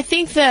 Well, and I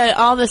think that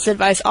all this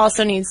advice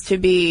also needs to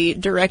be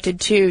directed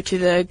to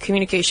the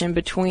communication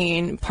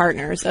between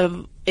partners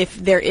of if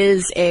there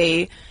is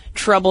a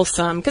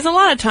troublesome, because a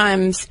lot of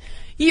times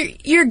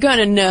you're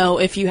gonna know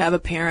if you have a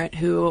parent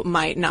who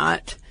might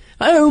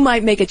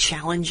make a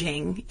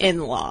challenging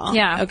in-law.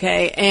 Yeah.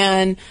 Okay.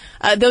 And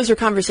those are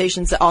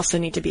conversations that also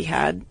need to be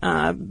had,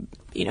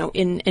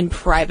 in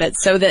private,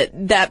 so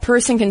that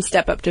person can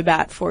step up to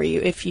bat for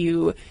you if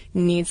you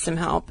need some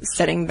help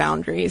setting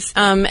boundaries.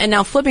 And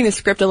now flipping the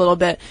script a little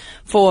bit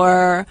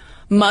for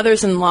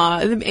mothers-in-law,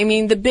 I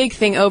mean, the big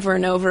thing over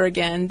and over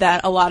again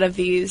that a lot of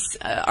these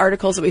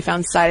articles that we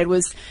found cited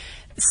was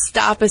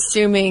stop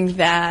assuming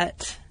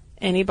that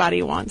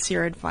anybody wants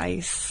your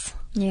advice.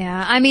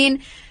 Yeah. I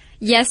mean,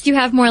 yes, you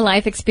have more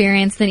life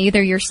experience than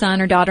either your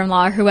son or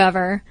daughter-in-law or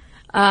whoever,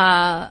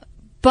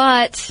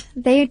 but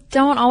they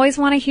don't always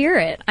want to hear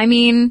it. I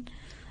mean,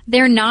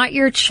 they're not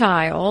your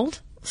child,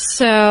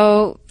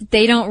 so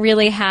they don't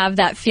really have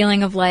that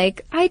feeling of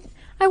I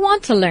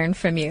want to learn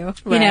from you,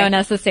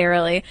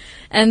 necessarily.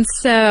 And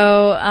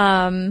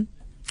so,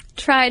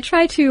 try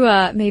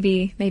to,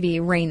 maybe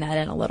rein that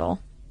in a little,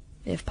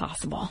 if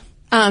possible.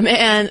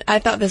 And I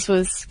thought this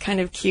was kind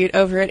of cute.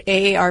 Over at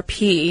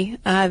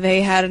AARP,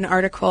 they had an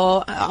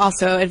article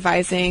also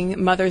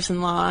advising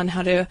mothers-in-law on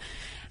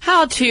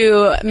how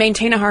to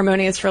maintain a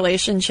harmonious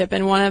relationship.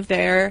 And one of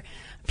their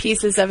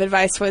pieces of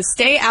advice was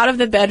stay out of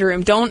the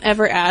bedroom. Don't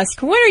ever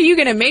ask, when are you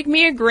going to make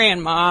me a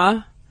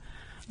grandma?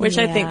 Which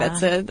I think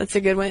that's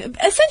a good one.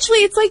 Essentially,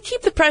 it's like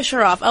keep the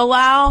pressure off.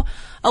 Allow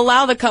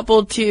the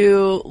couple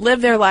to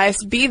live their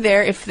lives, be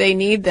there if they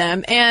need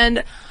them.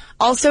 And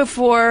also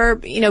for,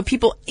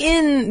 people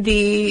in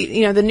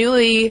the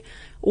newly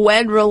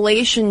wed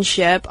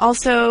relationship,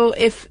 also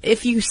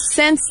if you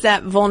sense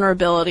that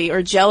vulnerability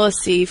or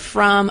jealousy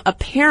from a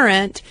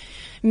parent,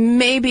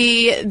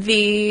 maybe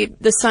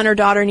the son or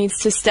daughter needs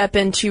to step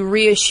in to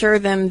reassure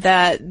them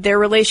that their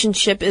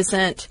relationship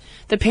isn't,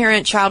 the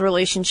parent-child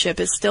relationship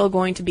is still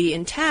going to be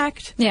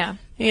intact. Yeah.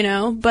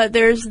 But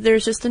there's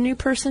just a new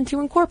person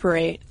to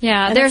incorporate.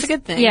 Yeah. And that's a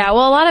good thing. Yeah.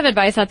 Well, a lot of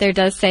advice out there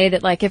does say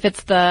that, like, if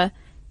it's the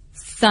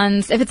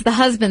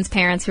husband's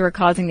parents who are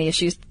causing the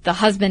issues, the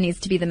husband needs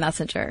to be the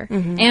messenger.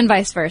 Mm-hmm. And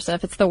vice versa.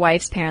 If it's the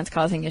wife's parents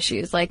causing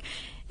issues. Like,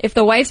 if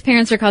the wife's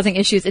parents are causing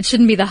issues, it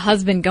shouldn't be the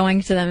husband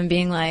going to them and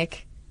being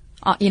like,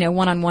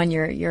 one-on-one,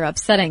 you're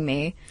upsetting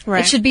me.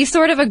 Right. It should be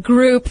sort of a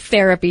group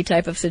therapy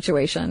type of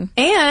situation.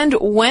 And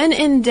when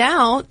in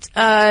doubt,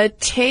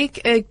 take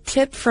a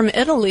tip from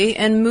Italy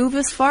and move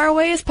as far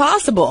away as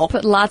possible.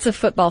 Put lots of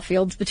football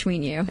fields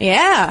between you.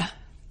 Yeah.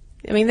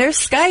 I mean, there's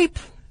Skype.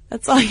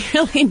 That's all you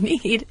really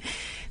need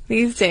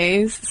these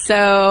days.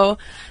 So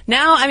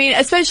now, I mean,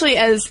 especially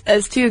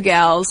as two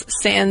gals,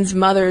 sans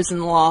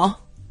mothers-in-law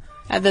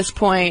at this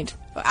point,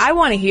 I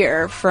want to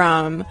hear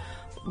from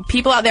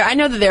people out there. I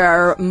know that there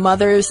are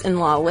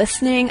mothers-in-law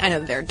listening. I know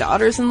that there are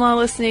daughters-in-law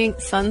listening,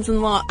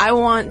 sons-in-law. I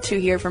want to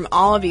hear from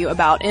all of you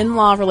about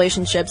in-law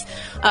relationships.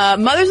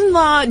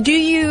 Mothers-in-law, do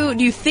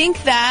you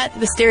think that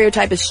the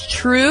stereotype is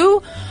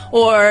true?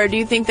 Or do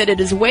you think that it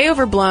is way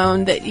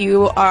overblown, that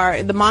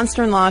the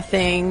monster-in-law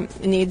thing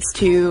needs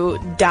to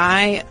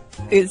die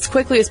as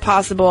quickly as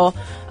possible?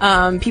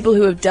 People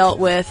who have dealt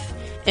with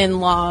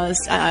in-laws,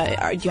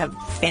 do you have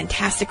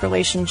fantastic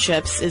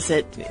relationships?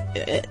 Do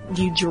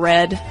you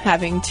dread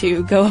having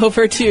to go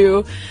over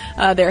to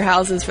their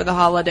houses for the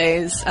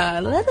holidays?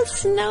 Let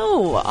us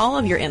know all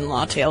of your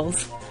in-law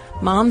tales.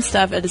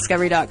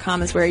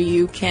 momstuff@discovery.com is where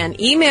you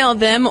can email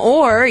them,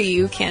 or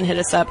you can hit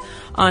us up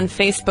on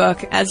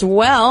Facebook as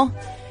well.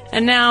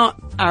 And now,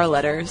 our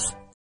letters.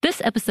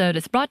 This episode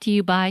is brought to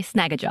you by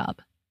Snagajob.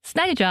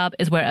 Snagajob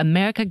is where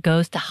America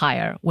goes to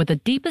hire, with the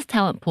deepest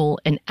talent pool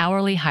in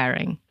hourly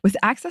hiring. With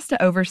access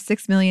to over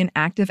 6 million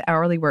active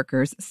hourly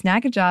workers,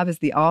 Snagajob is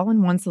the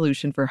all-in-one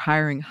solution for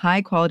hiring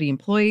high-quality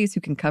employees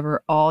who can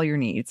cover all your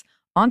needs.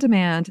 On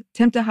demand,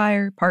 temp to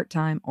hire,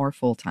 part-time, or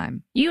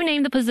full-time. You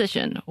name the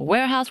position: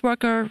 warehouse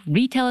worker,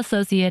 retail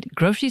associate,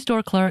 grocery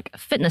store clerk,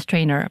 fitness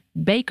trainer,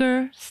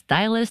 baker,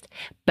 stylist,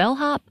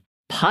 bellhop,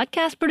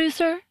 podcast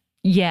producer.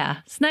 Yeah,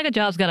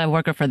 Snagajob's got a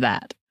worker for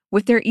that.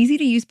 With their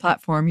easy-to-use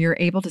platform, you're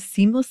able to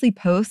seamlessly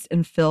post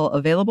and fill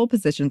available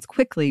positions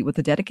quickly with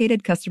a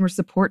dedicated customer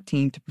support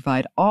team to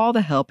provide all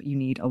the help you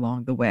need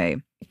along the way.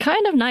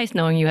 Kind of nice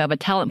knowing you have a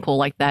talent pool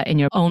like that in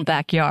your own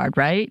backyard,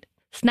 right?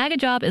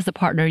 Snagajob is the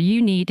partner you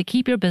need to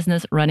keep your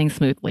business running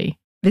smoothly.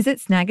 Visit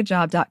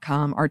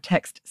snagajob.com or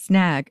text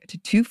SNAG to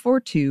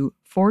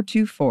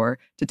 242-424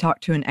 to talk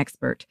to an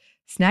expert.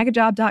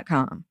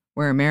 Snagajob.com,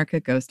 where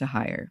America goes to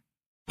hire.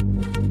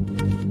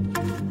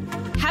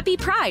 Happy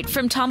Pride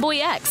from Tomboy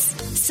X,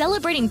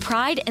 celebrating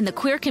pride and the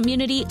queer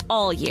community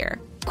all year.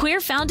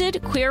 Queer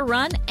founded, queer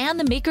run, and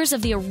the makers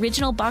of the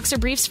original boxer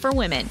briefs for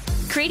women,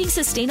 creating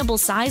sustainable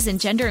size and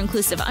gender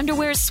inclusive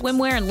underwear,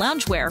 swimwear, and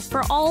loungewear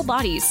for all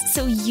bodies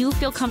so you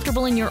feel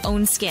comfortable in your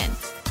own skin.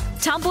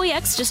 Tomboy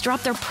X just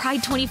dropped their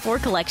Pride 24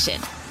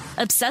 collection.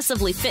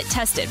 Obsessively fit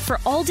tested for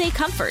all day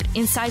comfort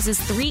in sizes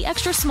 3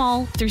 extra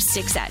small through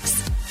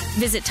 6X.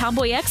 Visit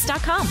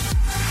tomboyx.com.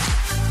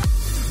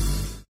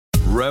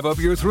 Rev up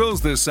your thrills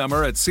this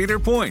summer at Cedar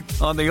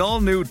Point on the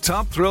all-new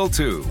Top Thrill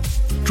 2.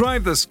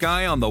 Drive the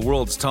sky on the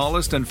world's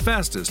tallest and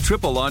fastest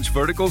triple-launch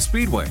vertical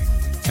speedway.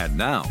 And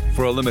now,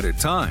 for a limited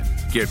time,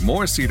 get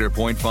more Cedar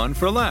Point fun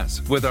for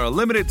less with our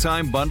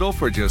limited-time bundle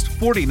for just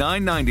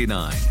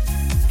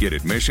 $49.99. Get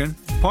admission,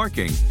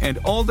 parking, and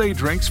all-day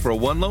drinks for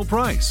one low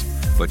price.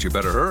 But you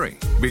better hurry,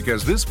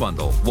 because this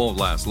bundle won't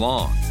last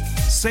long.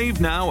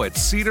 Save now at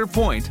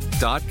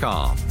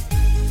cedarpoint.com.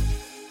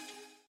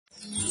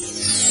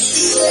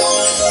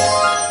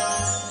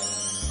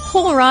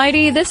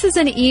 Alrighty, this is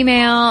an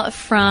email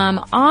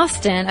from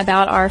Austin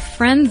about our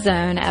Friend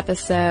Zone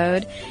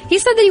episode. He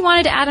said that he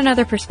wanted to add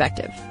another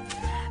perspective.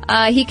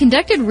 He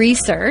conducted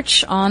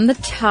research on the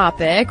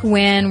topic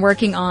when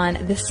working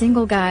on The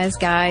Single Guy's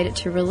Guide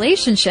to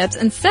Relationships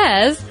and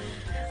says,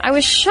 I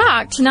was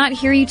shocked to not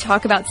hear you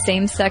talk about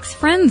same-sex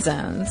friend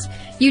zones.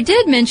 You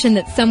did mention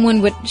that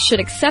someone should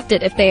accept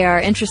it if they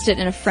are interested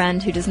in a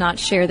friend who does not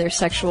share their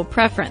sexual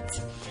preference.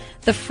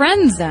 The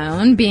friend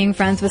zone, being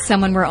friends with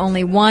someone where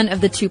only one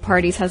of the two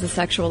parties has a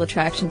sexual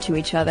attraction to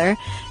each other,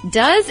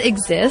 does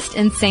exist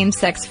in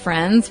same-sex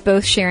friends,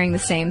 both sharing the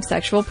same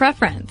sexual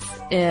preference.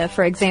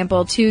 For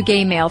example, two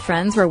gay male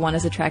friends where one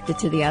is attracted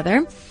to the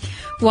other.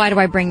 Why do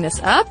I bring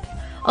this up?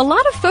 A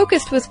lot of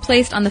focus was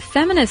placed on the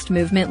feminist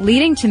movement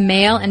leading to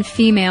male and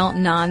female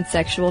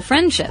non-sexual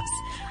friendships.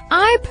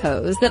 I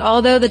pose that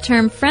although the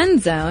term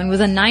friend zone was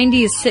a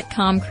 90s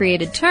sitcom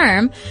created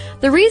term,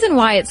 the reason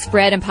why it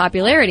spread in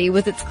popularity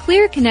was its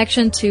clear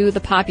connection to the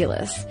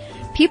populace.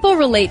 People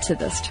relate to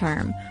this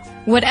term.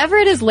 Whatever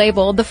it is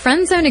labeled, the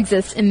friend zone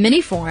exists in many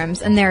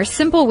forms, and there are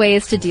simple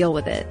ways to deal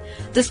with it.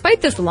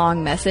 Despite this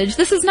long message,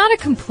 this is not a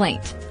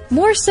complaint.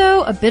 More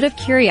so, a bit of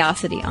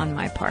curiosity on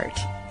my part.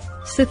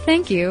 So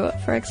thank you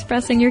for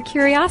expressing your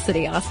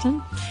curiosity,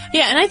 Austin.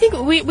 Yeah, and I think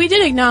we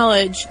did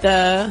acknowledge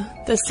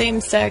the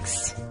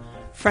same-sex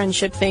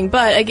friendship thing,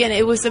 but again,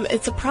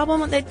 it's a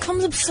problem that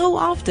comes up so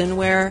often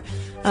where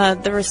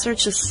the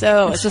research is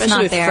so, it's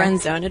especially with there.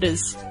 friend zone, it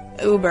is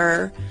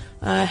uber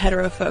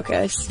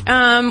hetero-focused.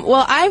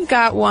 Well, I've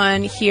got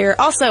one here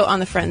also on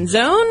the friend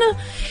zone,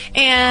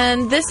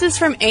 and this is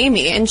from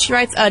Amy, and she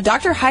writes,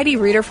 Dr. Heidi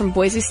Reeder from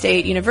Boise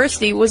State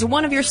University was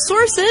one of your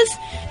sources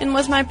and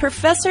was my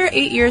professor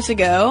 8 years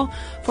ago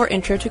for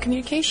Intro to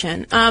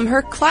Communication.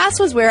 Her class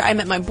was where I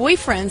met my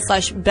boyfriend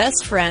 /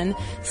 best friend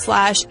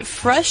 /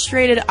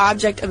 frustrated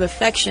object of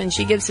affection.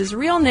 She gives his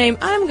real name.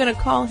 I'm going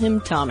to call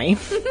him Tommy.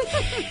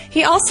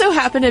 He also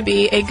happened to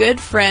be a good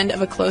friend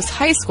of a close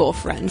high school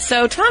friend.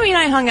 So Tommy and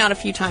I hung out a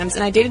few times,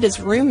 and I dated his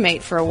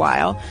roommate for a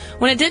while.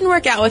 When it didn't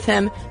work out with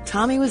him,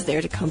 Tommy was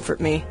there to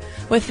comfort me.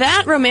 With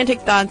that,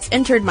 romantic thoughts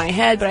entered my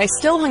head, but I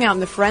still hung out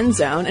in the friend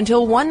zone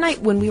until one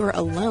night when we were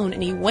alone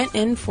and he went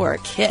in for a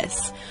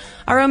kiss.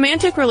 Our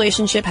romantic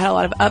relationship had a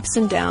lot of ups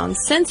and downs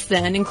since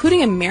then,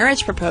 including a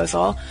marriage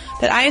proposal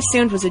that I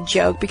assumed was a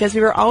joke because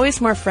we were always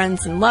more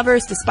friends than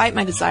lovers despite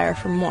my desire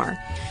for more.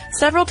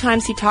 Several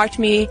times he talked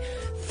me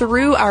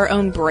through our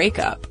own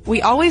breakup.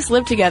 We always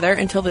lived together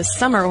until this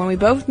summer when we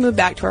both moved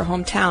back to our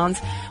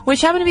hometowns,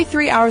 which happened to be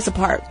 3 hours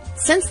apart.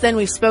 Since then,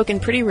 we've spoken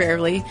pretty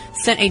rarely,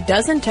 sent a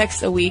dozen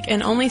texts a week,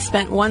 and only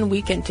spent one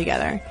weekend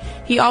together.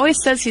 He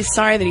always says he's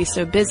sorry that he's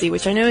so busy,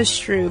 which I know is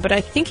true, but I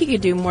think he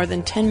could do more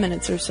than 10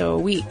 minutes or so a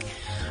week.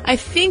 I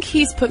think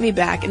he's put me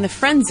back in the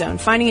friend zone,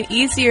 finding it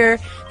easier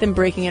than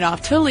breaking it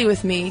off totally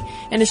with me,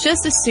 and has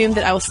just assumed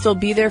that I will still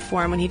be there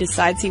for him when he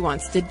decides he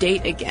wants to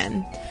date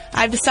again.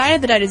 I've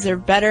decided that I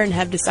deserve better and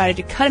have decided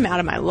to cut him out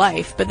of my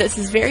life, but this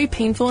is very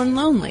painful and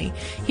lonely.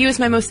 He was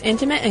my most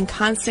intimate and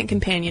constant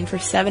companion for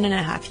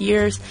 7.5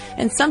 years,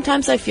 and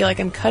sometimes I feel like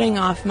I'm cutting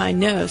off my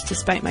nose to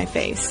spite my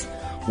face.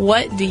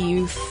 What do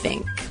you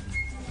think?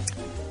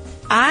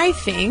 I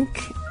think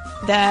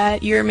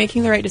that you're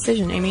making the right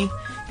decision, Amy,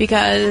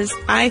 because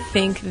I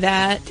think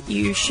that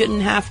you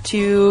shouldn't have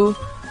to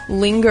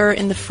linger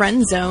in the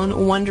friend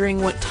zone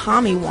wondering what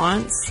Tommy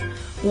wants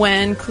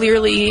when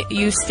clearly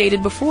you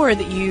stated before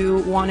that you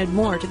wanted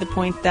more, to the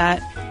point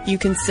that you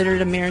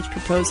considered a marriage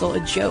proposal a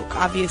joke.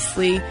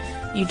 Obviously,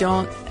 you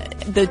don't,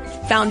 the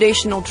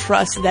foundational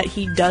trust that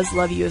he does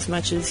love you as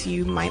much as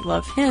you might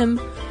love him,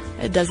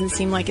 it doesn't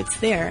seem like it's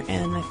there.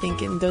 And I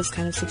think in those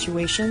kind of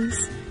situations,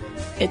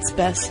 it's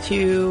best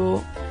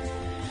to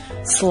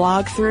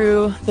slog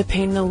through the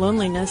pain and the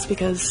loneliness,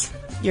 because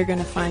you're going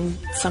to find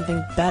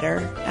something better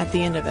at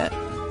the end of it.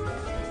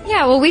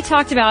 Yeah, well, we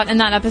talked about in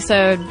that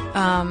episode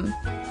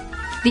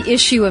the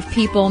issue of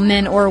people,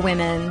 men or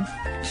women,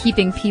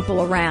 keeping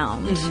people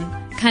around,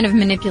 kind of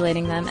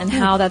manipulating them, and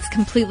how that's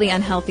completely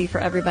unhealthy for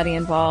everybody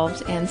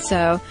involved. And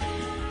so,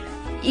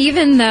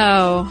 even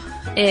though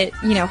it,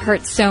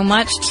 hurts so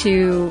much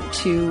to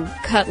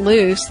cut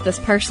loose this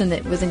person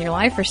that was in your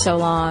life for so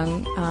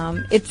long,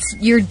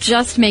 you're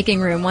just making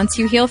room. Once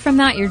you heal from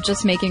that, you're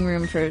just making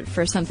room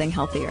for something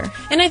healthier.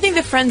 And I think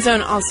the friend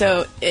zone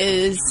also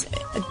is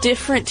a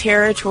different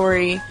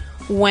territory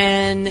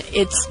when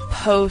it's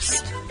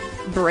post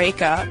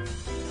breakup.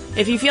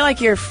 If you feel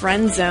like you're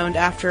friend zoned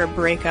after a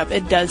breakup,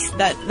 it does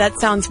that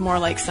sounds more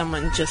like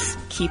someone just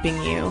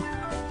keeping you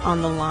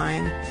on the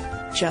line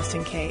just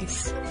in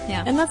case.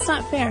 Yeah. And that's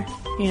not fair,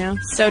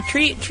 So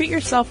treat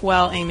yourself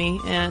well, Amy,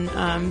 and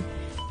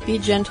be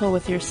gentle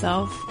with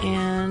yourself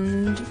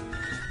and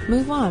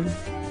move on,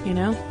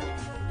 And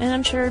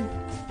I'm sure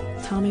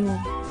Tommy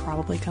will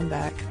probably come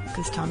back,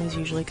 because Tommy's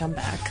usually come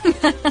back.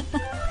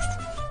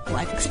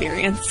 Life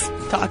experience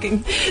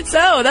talking.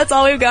 So that's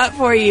all we've got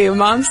for you.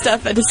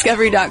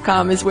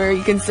 Momstuff@discovery.com is where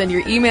you can send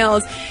your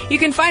emails. You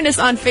can find us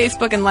on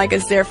Facebook and like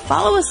us there.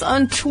 Follow us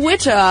on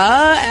Twitter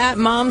at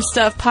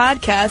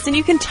MomStuffPodcast, and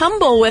you can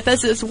tumble with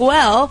us as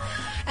well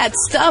at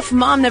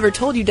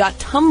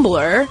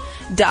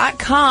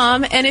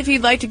stuffmomnevertoldyou.tumblr.com. And if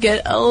you'd like to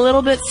get a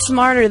little bit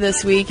smarter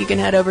this week, you can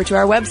head over to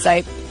our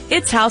website.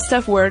 It's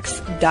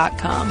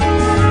howstuffworks.com.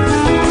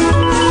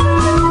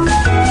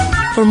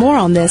 For more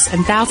on this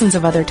and thousands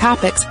of other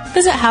topics,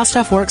 visit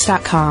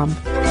howstuffworks.com.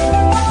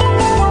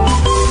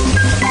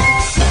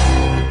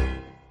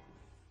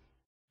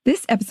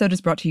 This episode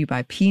is brought to you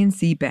by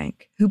PNC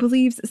Bank, who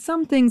believes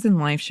some things in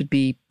life should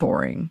be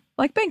boring,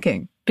 like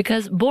banking.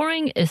 Because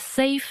boring is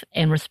safe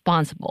and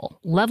responsible,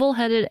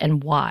 level-headed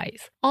and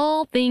wise.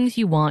 All things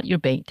you want your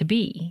bank to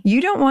be.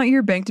 You don't want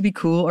your bank to be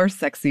cool or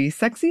sexy.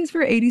 Sexy is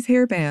for 80s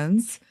hair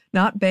bands.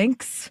 not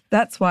banks.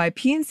 That's why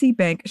PNC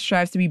Bank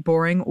strives to be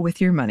boring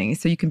with your money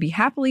so you can be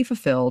happily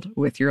fulfilled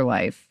with your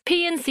life.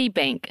 PNC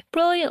Bank,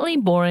 brilliantly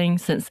boring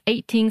since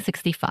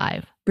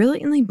 1865.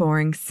 Brilliantly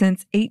Boring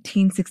Since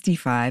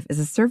 1865 is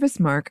a service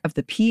mark of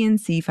the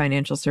PNC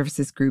Financial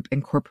Services Group,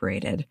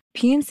 Incorporated.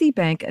 PNC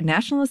Bank, a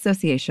National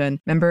Association,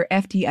 member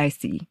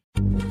FDIC.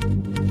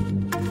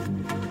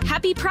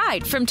 Happy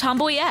Pride from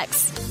Tomboy X,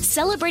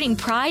 celebrating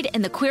pride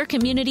in the queer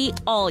community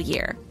all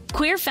year.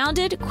 Queer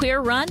founded,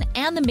 queer run,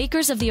 and the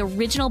makers of the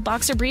original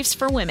boxer briefs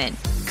for women,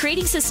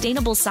 creating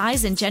sustainable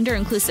size and gender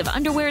inclusive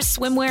underwear,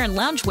 swimwear, and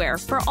loungewear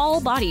for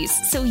all bodies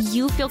so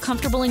you feel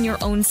comfortable in your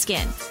own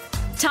skin.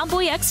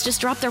 Tomboy X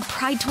just dropped their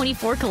Pride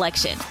 24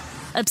 collection.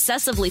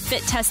 Obsessively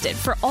fit tested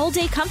for all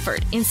day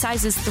comfort in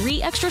sizes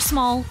 3 extra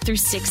small through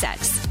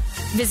 6X.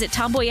 Visit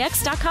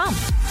tomboyx.com.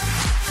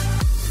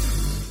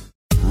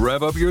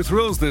 Rev up your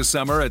thrills this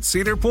summer at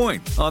Cedar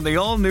Point on the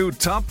all-new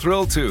Top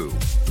Thrill 2.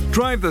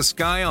 Drive the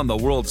sky on the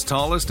world's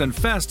tallest and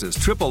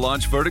fastest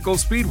triple-launch vertical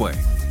speedway.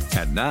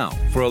 And now,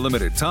 for a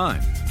limited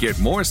time, get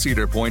more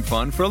Cedar Point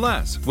fun for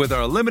less with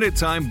our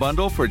limited-time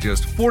bundle for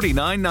just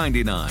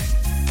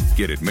 $49.99.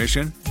 Get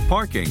admission,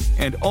 parking,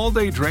 and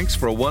all-day drinks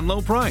for one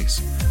low price.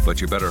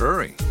 But you better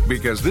hurry,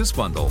 because this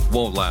bundle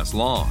won't last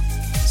long.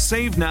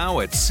 Save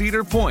now at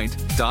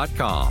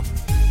cedarpoint.com.